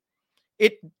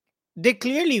 it they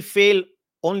clearly fail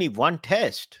only one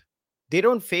test. They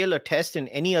don't fail a test in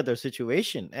any other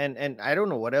situation, and I don't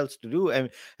know what else to do. I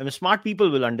mean, smart people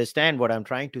will understand what I'm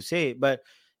trying to say, but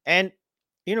and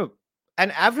you know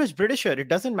an average Britisher, it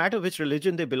doesn't matter which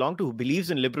religion they belong to, who believes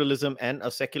in liberalism and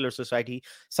a secular society,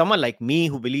 someone like me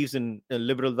who believes in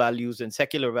liberal values and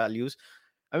secular values,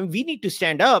 I mean, we need to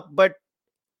stand up. But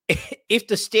if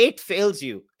the state fails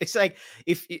you, it's like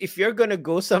if you're going to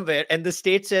go somewhere and the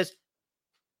state says,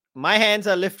 my hands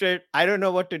are lifted, I don't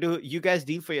know what to do, you guys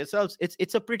deal for yourselves,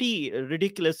 it's a pretty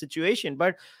ridiculous situation.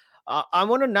 But I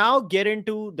want to now get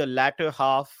into the latter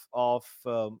half of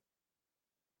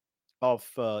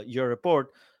your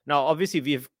report. Now obviously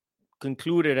we have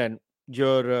concluded, and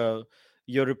your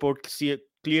report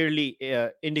clearly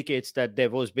indicates that there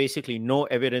was basically no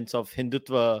evidence of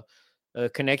Hindutva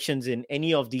connections in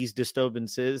any of these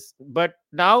disturbances. But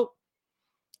now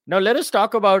let us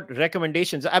talk about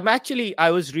recommendations.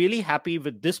 I was really happy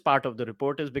with this part of the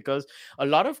report, is because a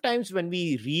lot of times when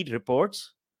we read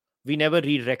reports, we never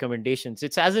read recommendations.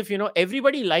 It's as if,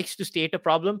 everybody likes to state a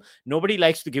problem, nobody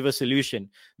likes to give a solution,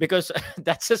 because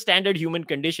that's a standard human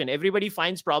condition. Everybody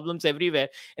finds problems everywhere,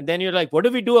 and then you're like, what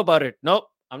do we do about it? Nope,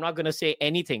 I'm not going to say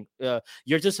anything.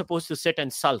 You're just supposed to sit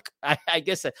and sulk. I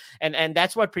guess, and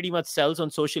that's what pretty much sells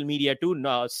on social media too.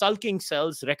 No, sulking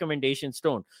sells, recommendations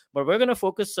don't. But we're going to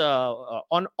focus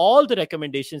on all the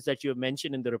recommendations that you have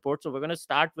mentioned in the report. So we're going to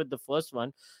start with the first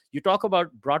one. You talk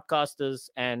about broadcasters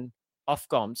and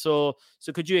Ofcom. So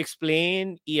could you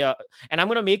explain? Yeah, and I'm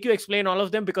going to make you explain all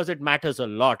of them because it matters a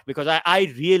lot. Because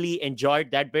I really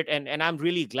enjoyed that bit, and I'm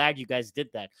really glad you guys did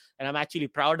that. And I'm actually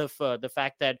proud of the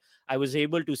fact that I was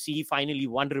able to see finally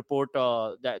one report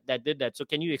that did that. So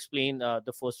can you explain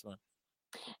the first one?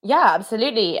 Yeah,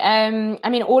 absolutely. I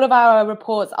mean, all of our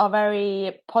reports are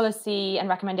very policy and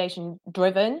recommendation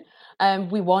driven.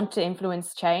 We want to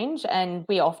influence change, and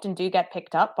we often do get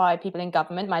picked up by people in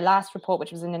government. My last report,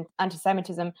 which was in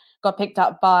anti-Semitism, got picked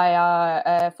up by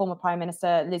our former Prime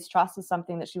Minister Liz Truss as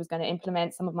something that she was going to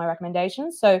implement some of my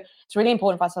recommendations. So it's really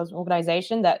important for us as an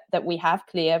organisation that we have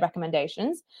clear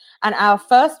recommendations. And our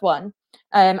first one,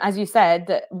 as you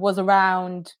said, was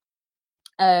around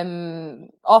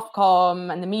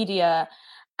Ofcom and the media.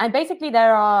 And basically,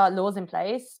 there are laws in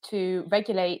place to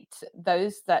regulate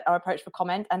those that are approached for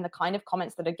comment and the kind of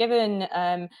comments that are given.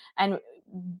 And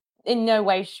in no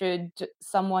way should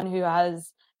someone who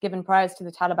has given praise to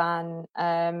the Taliban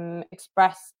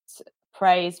expressed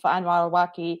praise for Anwar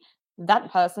al-Awlaki,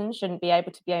 that person shouldn't be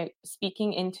able to be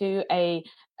speaking into a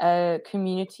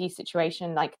community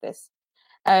situation like this.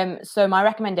 So my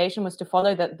recommendation was to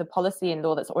follow the policy and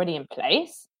law that's already in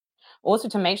place, also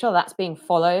to make sure that's being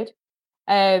followed,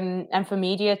 and for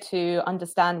media to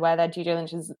understand where their due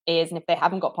diligence is, and if they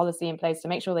haven't got policy in place, to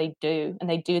make sure they do, and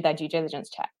they do their due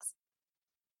diligence checks.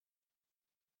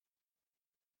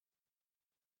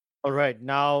 All right.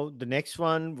 Now, the next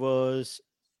one was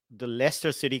the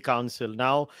Leicester City Council.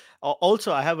 Now,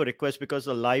 also, I have a request because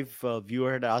a live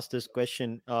viewer had asked this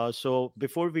question. So,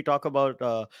 before we talk about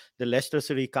the Leicester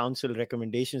City Council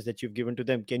recommendations that you've given to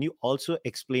them, can you also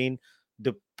explain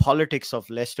the politics of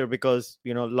Leicester? Because,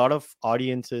 a lot of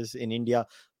audiences in India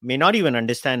may not even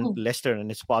understand Leicester and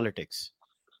its politics.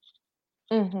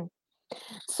 Mm-hmm.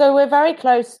 So, we're very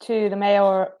close to the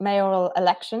mayoral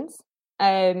elections.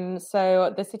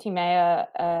 So the city mayor,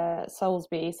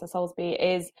 Salisbury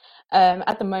is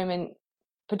at the moment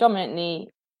predominantly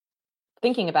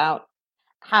thinking about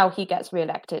how he gets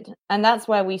re-elected, and that's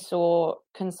where we saw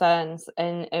concerns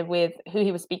with who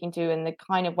he was speaking to and the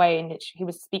kind of way in which he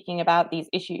was speaking about these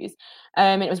issues.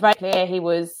 It was very clear he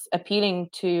was appealing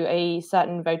to a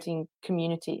certain voting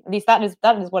community. At least that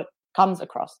is what comes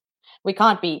across. We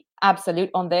can't be absolute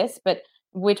on this, but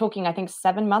we're talking, I think,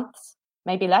 7 months,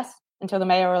 maybe less, until the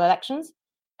mayoral elections.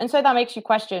 And so that makes you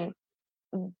question,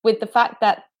 with the fact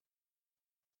that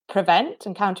Prevent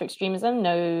and Counter Extremism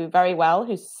know very well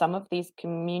who some of these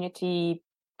community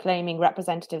claiming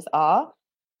representatives are,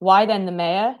 why then the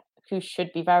mayor, who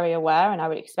should be very aware, and I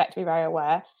would expect to be very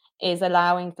aware, is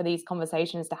allowing for these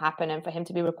conversations to happen and for him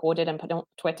to be recorded and put on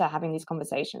Twitter having these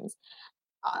conversations?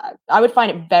 I would find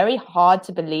it very hard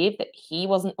to believe that he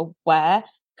wasn't aware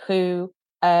who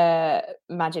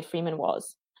Majid Freeman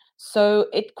was. So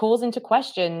it calls into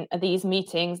question these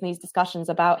meetings and these discussions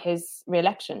about his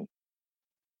re-election.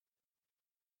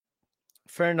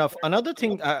 Fair enough. Another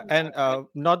thing, and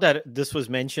not that this was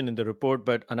mentioned in the report,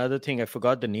 but another thing, I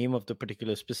forgot the name of the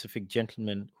particular specific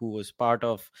gentleman who was part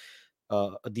of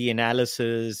the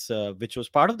analysis, which was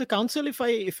part of the council, if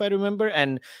I remember.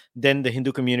 And then the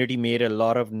Hindu community made a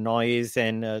lot of noise,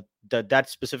 and that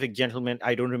specific gentleman,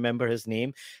 I don't remember his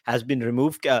name, has been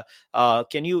removed.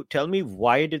 Can you tell me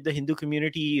why did the Hindu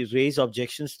community raise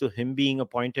objections to him being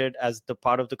appointed as the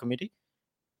part of the committee?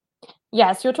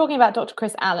 Yes, you're talking about Dr.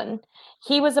 Chris Allen.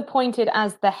 He was appointed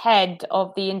as the head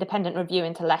of the independent review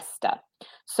into Leicester.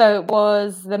 So it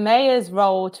was the mayor's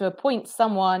role to appoint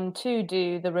someone to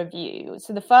do the review.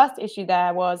 So the first issue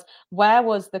there was, where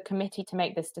was the committee to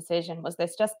make this decision? Was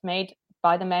this just made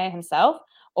by the mayor himself,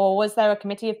 or was there a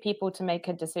committee of people to make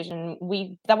a decision?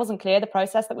 That wasn't clear. The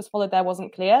process that was followed there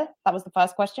wasn't clear. That was the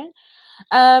first question.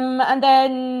 And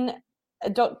then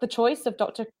the choice of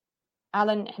Dr.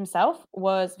 Allen himself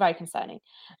was very concerning.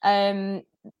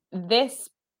 This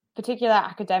particular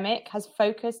academic has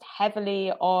focused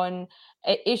heavily on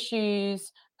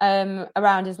issues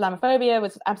around Islamophobia,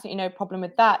 with absolutely no problem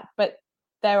with that. But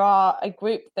there are a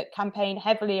group that campaign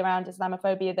heavily around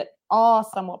Islamophobia that are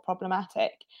somewhat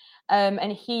problematic.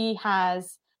 And he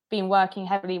has been working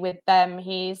heavily with them.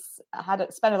 He's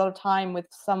spent a lot of time with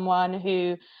someone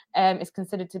who is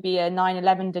considered to be a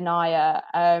 9/11 denier,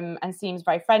 and seems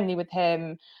very friendly with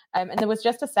him. And there was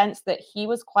just a sense that he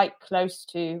was quite close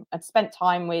to, had spent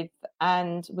time with,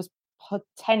 and was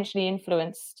potentially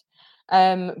influenced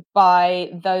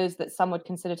by those that some would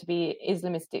consider to be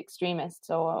Islamist extremists,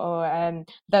 or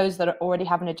those that already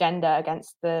have an agenda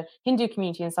against the Hindu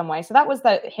community in some way. So that was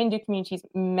the Hindu community's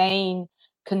main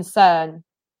concern.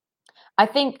 I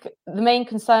think the main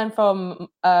concern from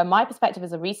my perspective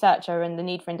as a researcher and the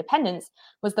need for independence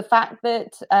was the fact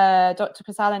that Dr.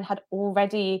 Chris Allen had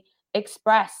already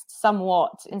expressed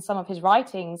somewhat in some of his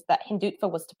writings that Hindutva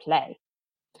was to play.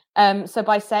 So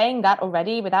by saying that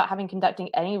already, without having conducting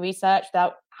any research,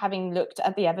 without having looked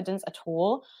at the evidence at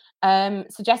all,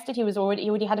 suggested he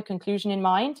already had a conclusion in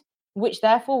mind, which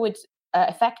therefore would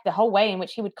affect the whole way in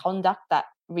which he would conduct that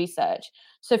research.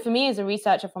 So for me as a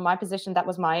researcher, from my position, that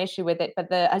was my issue with it.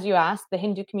 But as you asked, the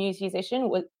Hindu community's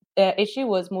issue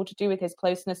was more to do with his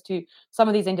closeness to some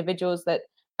of these individuals that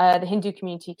the Hindu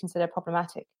community consider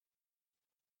problematic.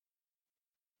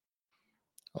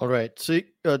 All right. So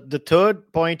the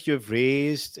third point you've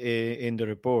raised in the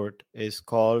report is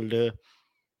called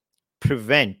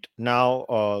prevent.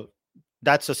 Now,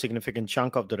 that's a significant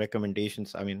chunk of the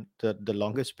recommendations. I mean, the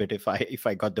longest bit, if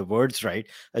I got the words right,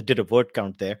 I did a word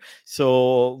count there.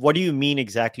 So what do you mean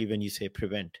exactly when you say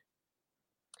prevent?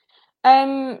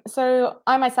 So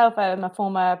I myself am a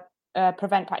former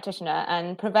prevent practitioner,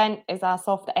 and prevent is our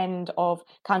soft end of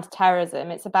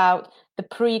counterterrorism. It's about the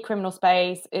pre-criminal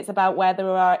space. It's about where there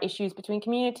are issues between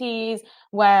communities,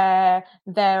 where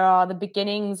there are the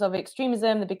beginnings of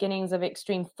extremism, the beginnings of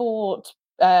extreme thought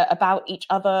about each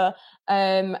other,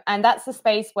 and that's the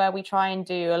space where we try and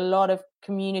do a lot of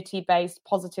community-based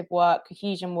positive work,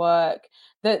 cohesion work,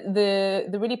 the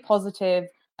really positive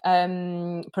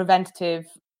preventative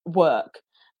work.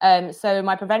 So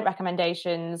my prevent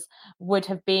recommendations would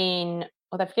have been,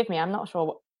 although forgive me, I'm not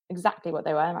sure exactly what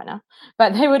they were right now,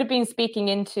 but they would have been speaking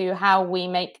into how we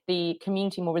make the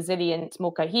community more resilient,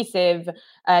 more cohesive,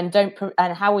 and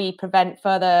and how we prevent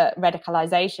further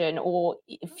radicalization or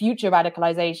future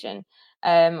radicalization.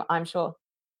 I'm sure.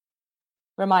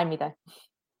 Remind me though.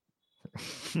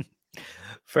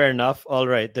 Fair enough. All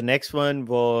right. The next one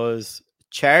was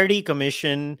Charity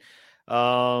Commission.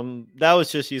 That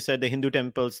was just, you said the Hindu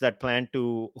temples that plan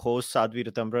to host Sadhvi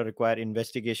Ratambra require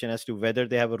investigation as to whether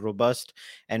they have a robust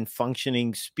and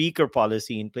functioning speaker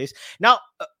policy in place. Now,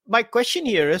 my question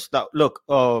here is that, look,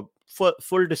 for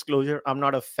full disclosure, I'm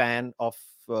not a fan of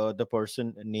the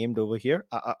person named over here.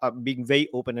 I'm being very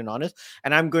open and honest,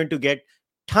 and I'm going to get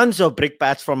tons of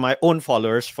brickbats from my own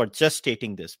followers for just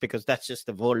stating this, because that's just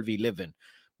the world we live in.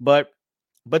 But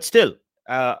still,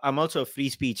 I'm also a free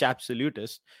speech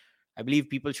absolutist. I believe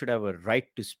people should have a right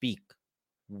to speak.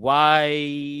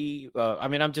 Why? I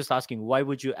mean, I'm just asking, why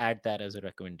would you add that as a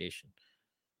recommendation?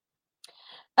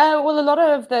 Well, a lot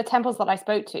of the temples that I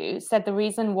spoke to said the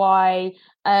reason why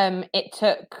it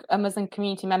took a Muslim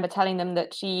community member telling them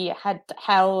that she had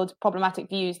held problematic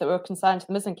views that were of concern to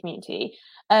the Muslim community.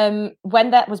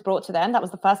 When that was brought to them, that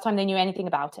was the first time they knew anything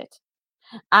about it.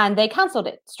 And they cancelled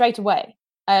it straight away.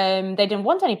 They didn't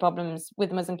want any problems with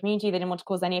the Muslim community. They didn't want to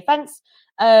cause any offense.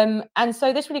 And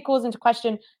so this really calls into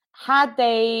question, had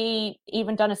they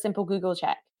even done a simple Google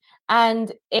check?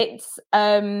 And it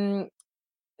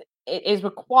is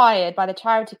required by the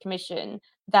Charity Commission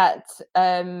that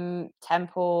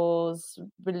temples,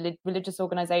 religious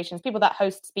organizations, people that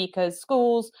host speakers,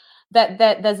 schools, that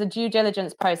there's a due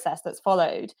diligence process that's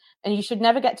followed. And you should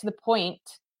never get to the point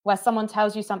where someone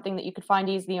tells you something that you could find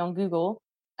easily on Google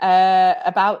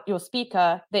about your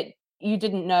speaker that you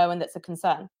didn't know and that's a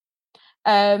concern.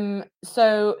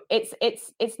 So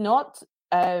it's not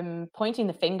pointing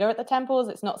the finger at the temples.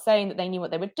 It's not saying that they knew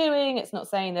what they were doing. It's not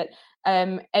saying that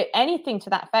anything to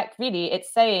that effect, really.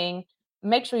 It's saying,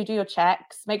 make sure you do your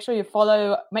checks, make sure you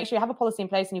have a policy in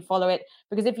place and you follow it.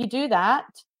 Because if you do that,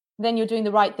 then you're doing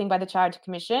the right thing by the Charity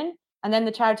Commission. And then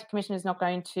the Charity Commission is not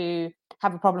going to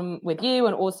have a problem with you.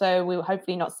 And also we will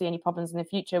hopefully not see any problems in the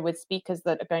future with speakers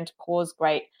that are going to cause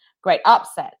great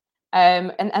upset.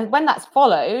 And when that's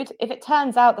followed, if it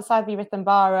turns out the Sadhvi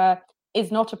Ratambara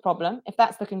is not a problem, if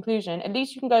that's the conclusion, at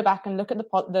least you can go back and look at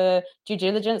the due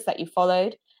diligence that you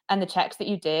followed and the checks that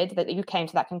you did, that you came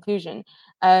to that conclusion.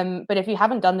 But if you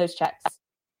haven't done those checks,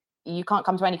 you can't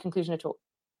come to any conclusion at all.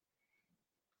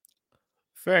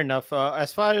 Fair enough.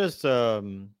 As far as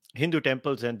Hindu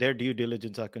temples and their due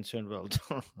diligence are concerned, well,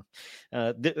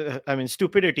 I mean,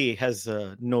 stupidity has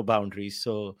no boundaries.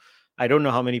 So I don't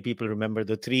know how many people remember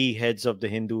the three heads of the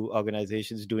Hindu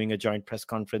organizations doing a joint press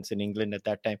conference in England at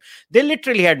that time. They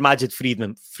literally had Majid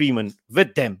Freeman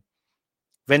with them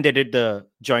when they did the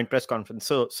joint press conference.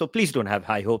 So please don't have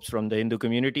high hopes from the Hindu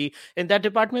community in that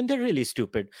department. They're really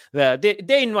stupid. They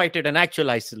invited an actual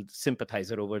ISIL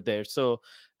sympathizer over there. So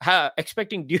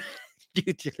expecting due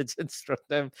diligence from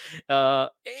them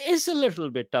is a little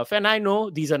bit tough. And I know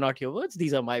these are not your words,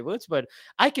 these are my words, but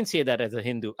I can say that as a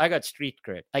Hindu. I got street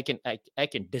cred. I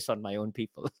can diss on my own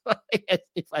people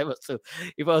if I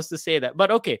was to say that.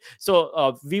 But okay,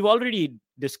 so we've already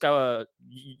discovered,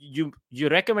 you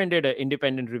recommended an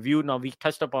independent review. Now we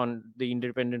touched upon the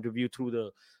independent review through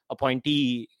the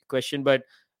appointee question, but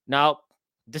now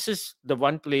this is the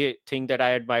one thing that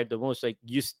I admired the most. Like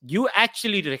you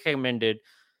actually recommended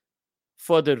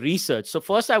further research. So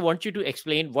first I want you to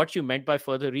explain what you meant by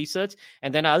further research,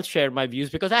 and then I'll share my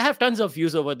views, because I have tons of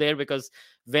views over there. Because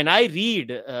when I read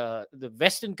the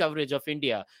Western coverage of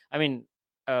India, I mean,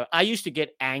 I used to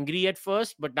get angry at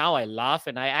first, but now I laugh,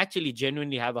 and I actually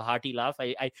genuinely have a hearty laugh.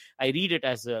 I read it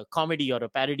as a comedy or a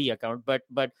parody account,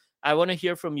 but I want to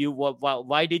hear from you.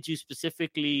 Why did you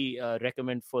specifically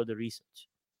recommend further research?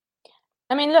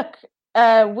 I mean, look,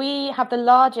 we have the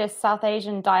largest South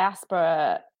Asian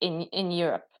diaspora in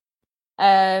Europe,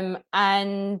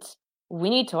 and we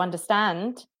need to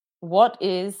understand what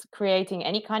is creating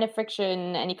any kind of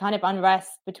friction, any kind of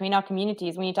unrest between our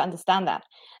communities. We need to understand that,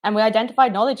 and we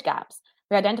identified knowledge gaps.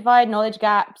 We identified knowledge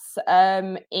gaps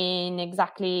in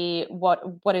exactly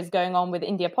what is going on with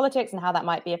India politics and how that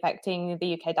might be affecting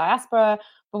the UK diaspora.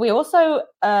 But we also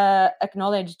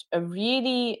acknowledged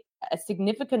a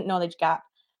significant knowledge gap,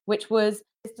 which was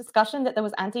this discussion that there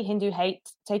was anti-Hindu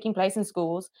hate taking place in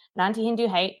schools, and anti-Hindu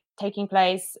hate taking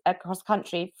place across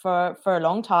country for a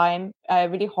long time,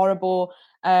 really horrible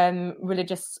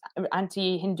religious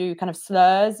anti-Hindu kind of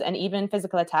slurs and even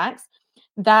physical attacks,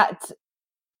 that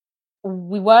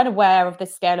we weren't aware of the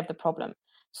scale of the problem.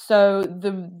 So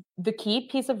the key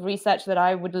piece of research that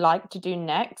I would like to do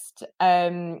next,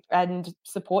 and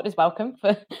support is welcome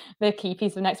for the key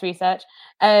piece of next research,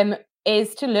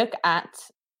 is to look at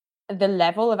the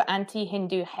level of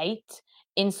anti-Hindu hate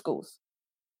in schools.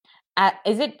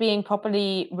 Is it being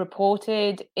properly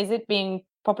reported? Is it being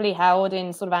properly held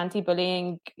in sort of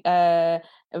anti-bullying,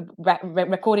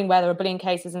 recording where there are bullying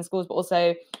cases in schools, but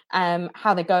also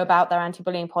how they go about their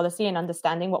anti-bullying policy and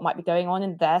understanding what might be going on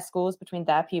in their schools between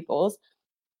their pupils?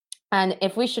 And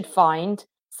if we should find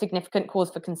significant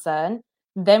cause for concern,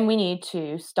 then we need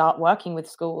to start working with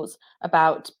schools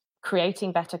about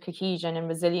creating better cohesion and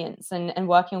resilience, and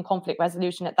working on conflict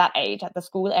resolution at that age, at the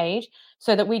school age,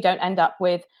 so that we don't end up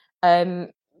with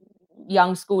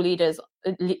young school leavers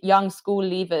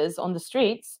on the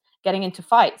streets getting into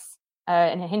fights,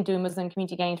 in a Hindu Muslim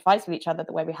community getting into fights with each other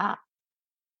the way we have.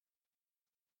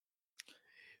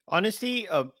 Honestly,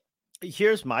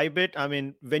 here's my bit. I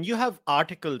mean, when you have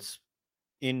articles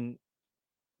in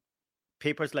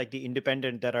papers like the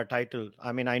Independent that are titled,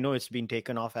 I mean, I know it's been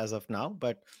taken off as of now,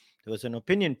 but there was an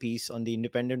opinion piece on the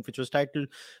Independent which was titled,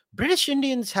 British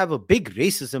Indians have a big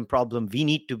racism problem, we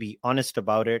need to be honest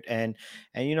about it. And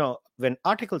you know, when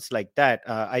articles like that,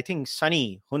 I think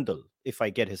Sunny Hundal, if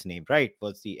I get his name right,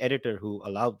 was the editor who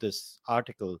allowed this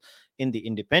article in the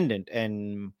Independent.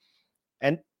 And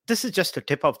this is just the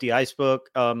tip of the iceberg.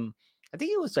 I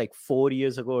think it was like 4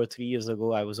 years ago or 3 years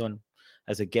ago, I was on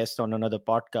as a guest on another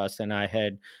podcast, and I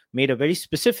had made a very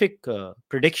specific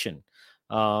prediction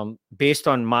based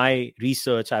on my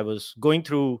research. I was going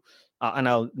through, and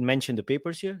I'll mention the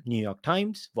papers here: New York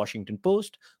Times, Washington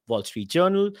Post, Wall Street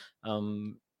Journal,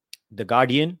 The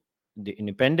Guardian, The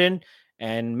Independent,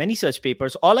 and many such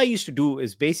papers. All I used to do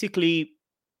is basically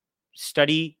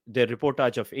study the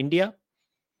reportage of India.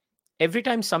 Every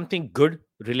time something good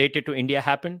related to India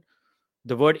happened,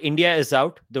 the word India is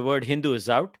out, the word Hindu is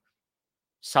out,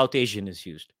 South Asian is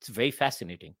used. It's very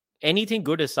fascinating. Anything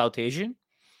good is South Asian.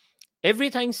 Every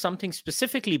time something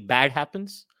specifically bad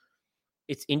happens,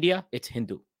 it's India, it's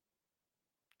Hindu.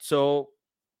 So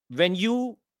when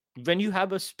you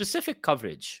have a specific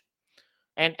coverage,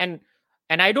 and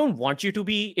I don't want you to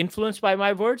be influenced by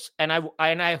my words, and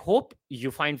I hope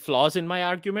you find flaws in my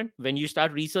argument when you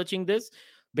start researching this,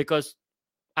 because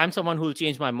I'm someone who will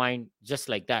change my mind just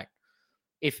like that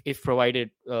if provided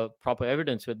proper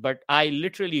evidence with. But I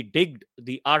literally digged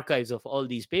the archives of all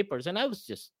these papers, and I was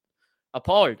just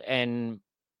appalled. And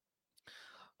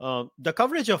the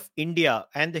coverage of India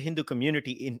and the Hindu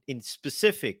community in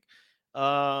specific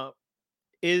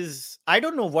is, I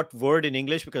don't know what word in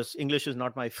English, because English is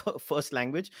not my first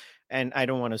language, and I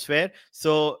don't want to swear.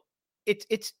 So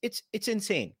it's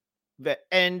insane.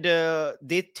 And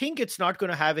they think it's not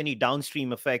going to have any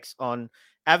downstream effects on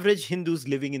average Hindus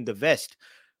living in the West,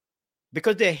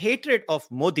 because their hatred of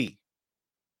Modi,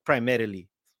 primarily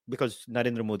because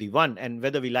Narendra Modi won, and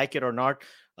whether we like it or not,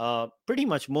 pretty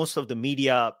much most of the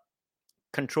media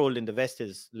controlled in the West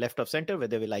is left of center,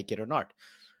 whether we like it or not.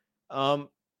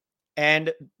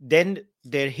 And then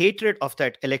their hatred of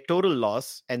that electoral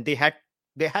loss, and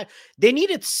they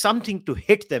needed something to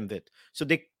hit them with, so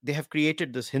they have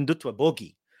created this Hindutva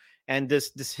bogey. And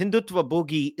this Hindutva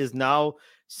bogey is now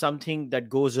something that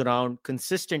goes around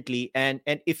consistently. And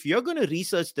if you're going to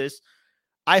research this,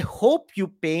 I hope you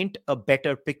paint a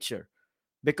better picture,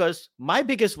 because my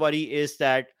biggest worry is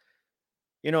that,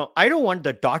 you know, I don't want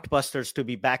the dot busters to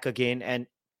be back again, and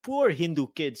poor Hindu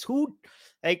kids who,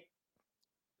 like,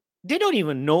 they don't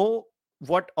even know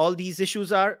what all these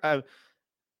issues are.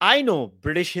 I know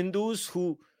British Hindus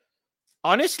who,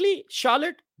 honestly,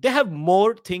 Charlotte, they have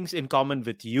more things in common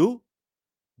with you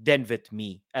than with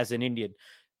me as an Indian.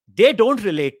 They don't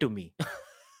relate to me.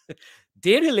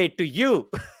 They relate to you.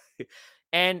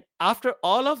 And after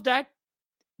all of that,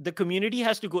 the community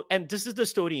has to go. And this is the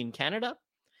story in Canada.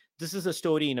 This is the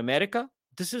story in America.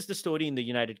 This is the story in the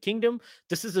United Kingdom.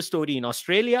 This is the story in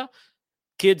Australia.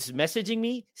 Kids messaging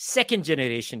me, second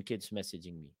generation kids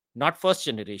messaging me, not first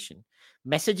generation,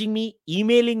 messaging me,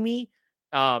 emailing me,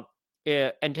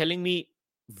 and telling me,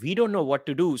 we don't know what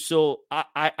to do. So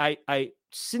I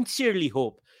sincerely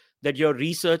hope that your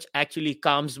research actually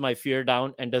calms my fear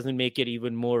down and doesn't make it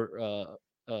even more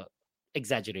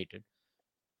exaggerated.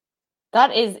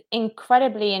 That is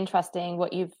incredibly interesting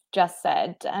what you've just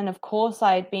said. And of course,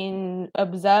 I'd been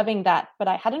observing that, but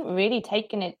I hadn't really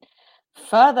taken it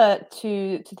further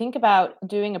to think about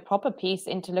doing a proper piece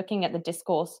into looking at the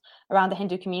discourse around the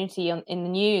Hindu community in the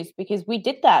news, because we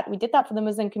did that for the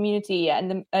Muslim community,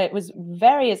 and it was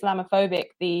very Islamophobic,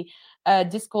 the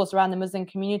discourse around the Muslim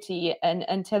community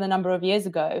until a number of years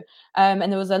ago, and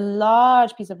there was a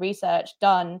large piece of research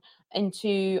done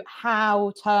into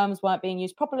how terms weren't being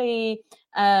used properly,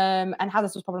 and how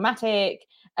this was problematic,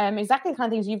 exactly the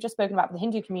kind of things you've just spoken about for the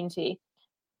Hindu community.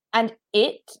 And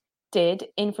it did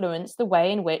influence the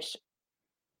way in which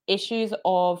issues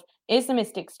of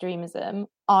Islamist extremism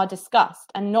are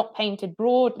discussed, and not painted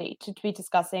broadly to be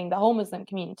discussing the whole Muslim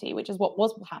community, which is what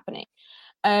was happening.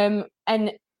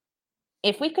 And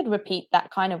if we could repeat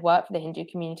that kind of work for the Hindu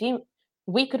community,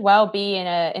 we could well be in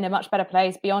a much better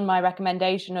place, beyond my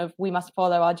recommendation of we must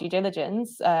follow our due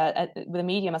diligence, the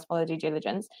media must follow due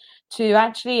diligence, to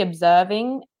actually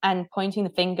observing and pointing the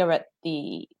finger at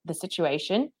the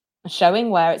situation, showing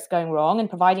where it's going wrong, and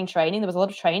providing training. There was a lot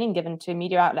of training given to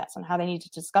media outlets on how they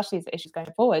needed to discuss these issues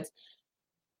going forwards.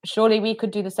 Surely we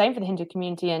could do the same for the Hindu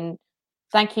community. And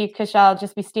thank you, Kush. I'll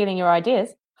just be stealing your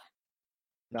ideas.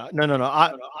 No.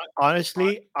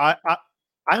 Honestly,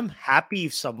 I'm happy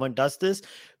if someone does this,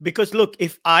 because look,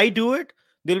 if I do it,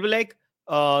 they'll be like,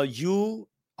 you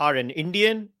are an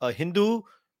Indian, a Hindu,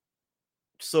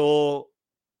 so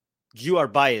you are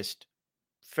biased.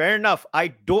 Fair enough.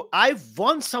 I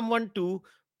want someone to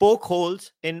poke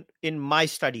holes in my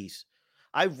studies.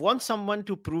 I want someone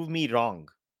to prove me wrong.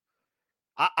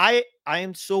 I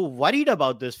am so worried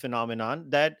about this phenomenon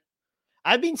that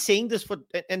I've been saying this for,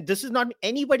 and this is not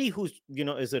anybody who's,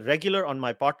 is a regular on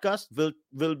my podcast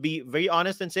will be very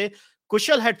honest and say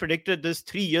Kushal had predicted this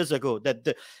 3 years ago, that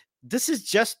this is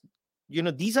just,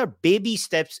 these are baby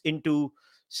steps into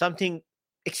something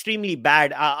extremely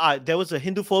bad. There was a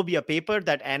Hinduphobia paper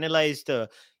that analyzed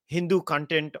Hindu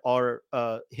content or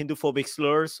Hinduphobic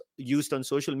slurs used on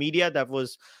social media, that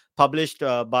was published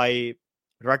by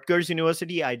Rutgers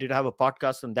University. I did have a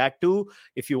podcast on that too.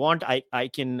 If you want, I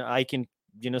can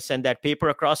send that paper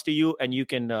across to you, and you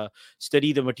can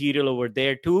study the material over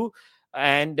there too.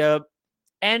 And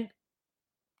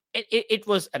it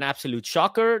was an absolute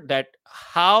shocker that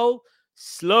how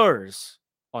slurs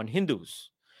on Hindus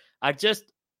are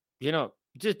just,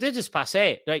 they're just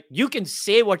passe. Like, you can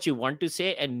say what you want to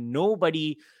say and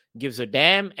nobody gives a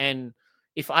damn. And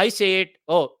if I say it,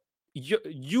 oh,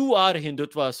 you are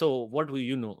Hindutva, so what do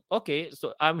you know? Okay,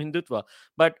 so I'm Hindutva,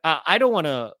 but I don't want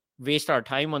to waste our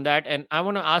time on that. And I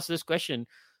want to ask this question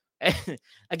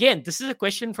again. This is a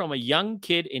question from a young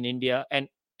kid in India, and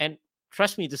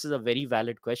trust me, this is a very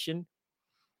valid question.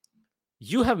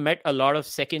 You have met a lot of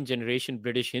second generation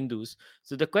British Hindus,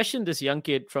 so the question this young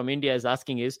kid from India is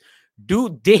asking is,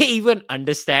 do they even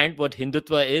understand what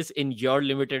Hindutva is in your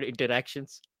limited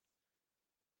interactions?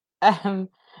 A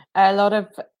lot of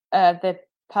the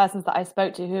persons that I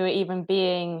spoke to who are even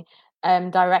being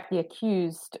directly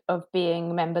accused of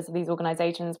being members of these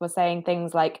organizations were saying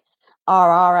things like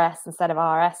RRS instead of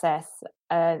RSS.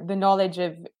 The knowledge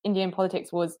of Indian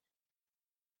politics was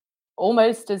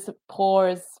almost as poor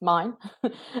as mine.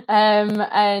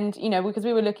 And, because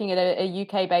we were looking at a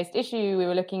UK-based issue, we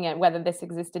were looking at whether this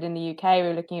existed in the UK, we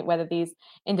were looking at whether these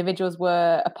individuals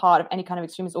were a part of any kind of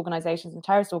extremist organizations and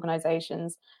terrorist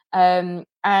organizations. And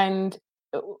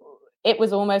it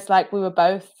was almost like we were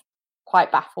both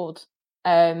quite baffled.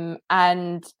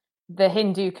 And the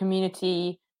Hindu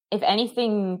community, if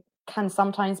anything, can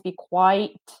sometimes be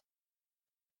quite...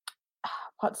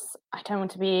 I don't want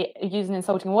to be using an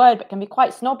insulting word, but can be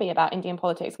quite snobby about Indian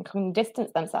politics and can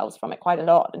distance themselves from it quite a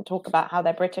lot and talk about how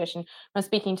they're British. And when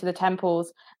speaking to the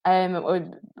temples, a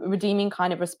redeeming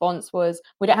kind of response was,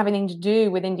 we don't have anything to do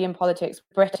with Indian politics,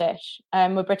 we're British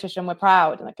and we're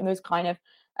proud, and like in those kind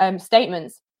of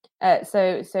statements.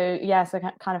 So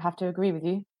I kind of have to agree with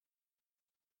you.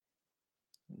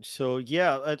 So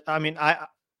yeah, I mean,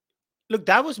 look,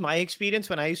 that was my experience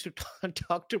when I used to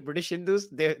talk to British Hindus.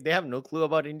 They have no clue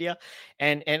about India,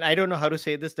 and I don't know how to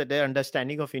say this, that their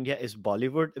understanding of India is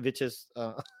Bollywood, which is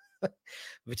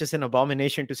which is an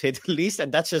abomination to say the least,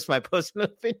 and that's just my personal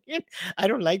opinion. I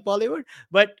don't like Bollywood,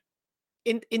 but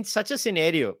in such a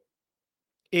scenario,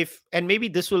 if, and maybe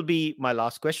this will be my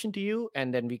last question to you,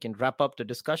 and then we can wrap up the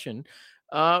discussion.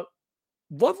 Uh,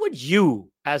 what would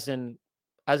you, as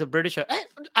a Britisher,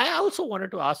 I also wanted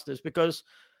to ask this because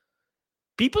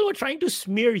people were trying to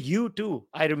smear you too.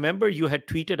 I remember you had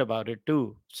tweeted about it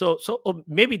too. So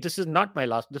maybe this is not my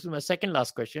last, this is my second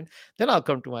last question. Then I'll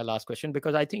come to my last question,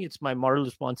 because I think it's my moral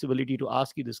responsibility to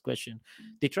ask you this question.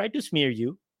 They tried to smear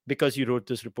you because you wrote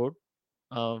this report.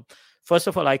 um, First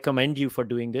of all, I commend you for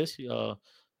doing this. You're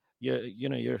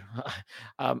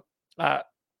um, uh,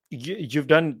 you've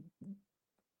done,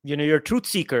 you're a truth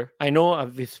seeker. I know,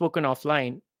 we've spoken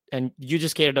offline, and you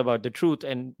just cared about the truth,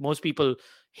 and most people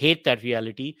hate that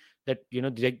reality, that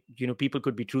people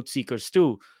could be truth seekers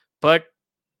too. But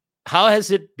how has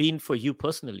it been for you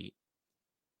personally?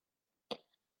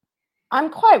 I'm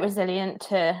quite resilient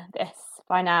to this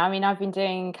by now. I mean, I've been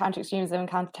doing counter-extremism and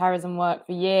counter-terrorism work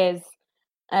for years,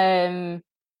 and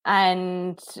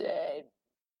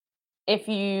if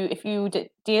you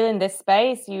deal in this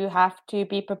space, you have to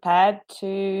be prepared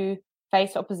to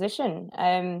face opposition.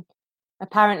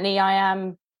 Apparently, I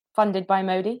am funded by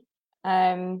Modi.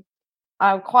 Quite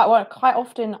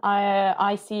often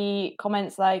I see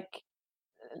comments like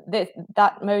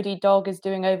that Modi dog is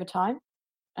doing overtime.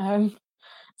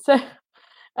 So,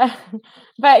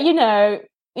 but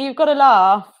you've got to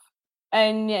laugh,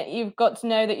 and you've got to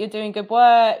know that you're doing good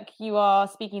work. You are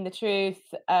speaking the truth,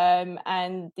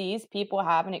 and these people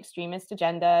have an extremist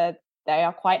agenda. They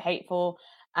are quite hateful,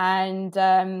 and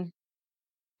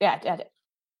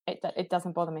it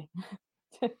doesn't bother me.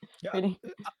 Yeah, Really.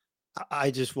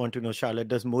 I just want to know, Charlotte,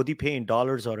 does Modi pay in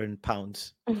dollars or in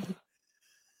pounds?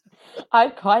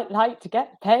 I'd quite like to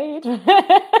get paid. No,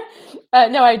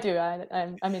 I do.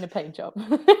 I'm in a paid job.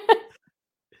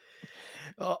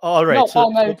 All right. Not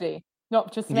So, by Modi.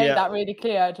 Not just to make yeah. that really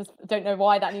clear. I just don't know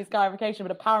why that needs clarification,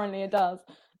 but apparently it does.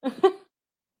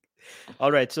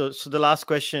 All right. So the last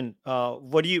question,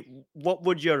 what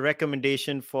would your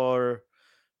recommendation for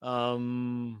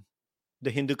um, the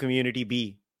Hindu community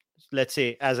be? Let's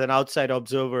say, as an outside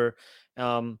observer,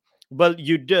 um, well,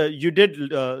 you did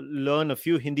learn a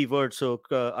few Hindi words, so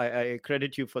I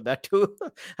credit you for that too.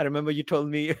 I remember you told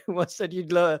me once that you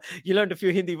learned a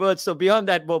few Hindi words. So beyond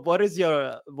that, what is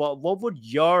your what would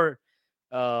your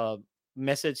uh,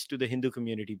 message to the Hindu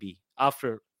community be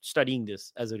after studying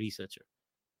this as a researcher?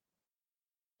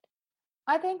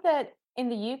 I think that in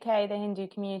the UK, the Hindu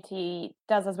community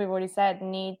does, as we've already said,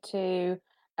 need to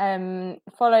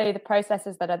follow the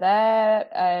processes that are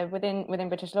there within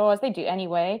British laws. They do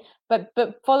anyway, but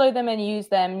follow them and use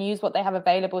them. Use what they have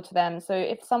available to them. So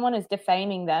if someone is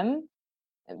defaming them,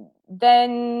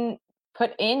 then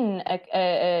put in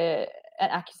an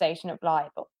accusation of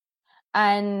libel.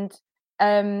 And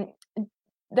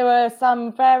there were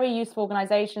some very useful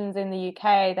organisations in the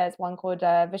UK. There's one called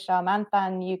Vishal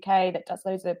Manthan UK that does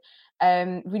loads of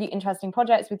really interesting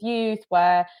projects with youth,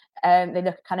 where they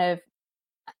look at kind of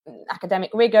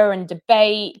academic rigor and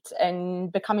debate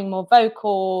and becoming more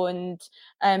vocal and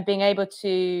being able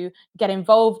to get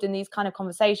involved in these kind of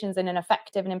conversations in an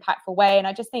effective and impactful way. And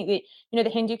I just think that the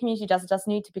Hindu community does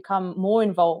need to become more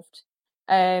involved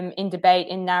in debate,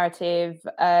 in narrative,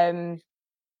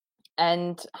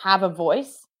 and have a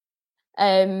voice.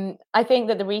 I think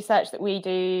that the research that we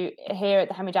do here at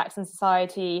the Henry Jackson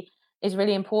Society is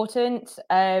really important,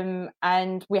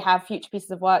 and we have future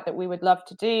pieces of work that we would love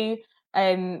to do.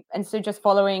 And so just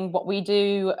following what we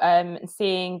do, and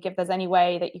seeing if there's any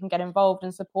way that you can get involved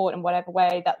and support in whatever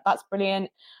way, that's brilliant.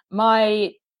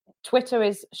 My Twitter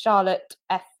is Charlotte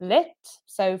F. Lit,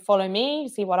 so follow me,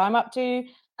 see what I'm up to.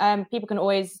 People can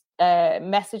always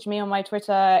message me on my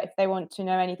Twitter if they want to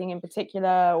know anything in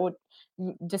particular, or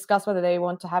discuss whether they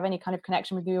want to have any kind of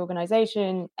connection with the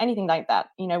organization, anything like that.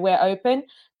 We're open,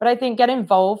 but I think get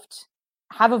involved,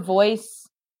 have a voice,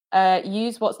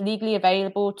 use what's legally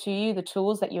available to you, the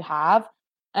tools that you have,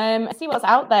 see what's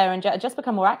out there, and just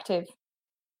become more active.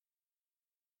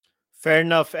 Fair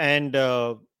enough. And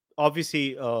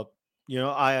obviously,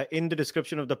 I, in the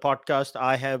description of the podcast,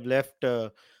 I have left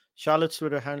Charlotte's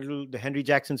Twitter handle, the Henry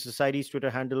Jackson Society's Twitter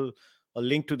handle, a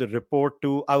link to the report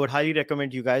too. I would highly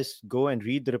recommend you guys go and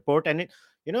read the report. And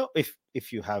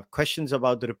if you have questions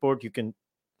about the report, you can,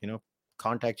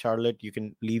 contact Charlotte. You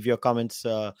can leave your comments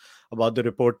about the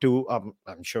report too.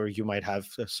 I'm sure you might have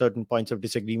certain points of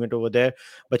disagreement over there.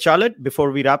 But Charlotte,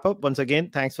 before we wrap up, once again,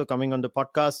 thanks for coming on the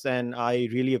podcast, and I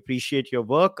really appreciate your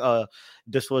work.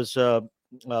 This was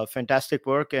fantastic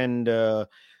work, and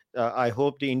I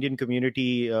hope the Indian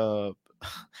community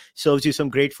serves you some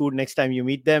great food next time you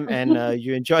meet them, and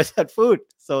you enjoy that food.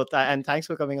 So, and thanks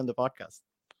for coming on the podcast.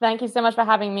 Thank you so much for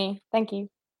having me. Thank you.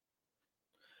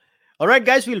 All right,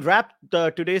 guys, we'll wrap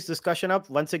today's discussion up.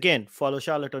 Once again, follow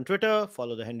Charlotte on Twitter,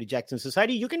 follow the Henry Jackson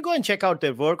Society. You can go and check out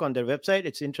their work on their website.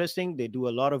 It's interesting. They do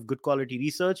a lot of good quality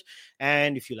research.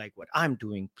 And if you like what I'm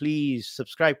doing, please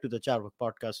subscribe to the Charvak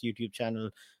Podcast YouTube channel.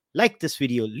 Like this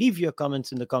video, leave your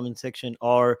comments in the comment section,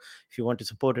 or if you want to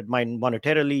support it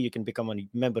monetarily, you can become a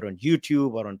member on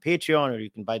YouTube or on Patreon, or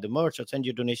you can buy the merch or send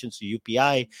your donations to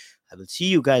UPI. I will see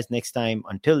you guys next time.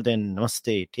 Until then,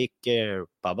 namaste, take care,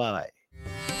 bye-bye.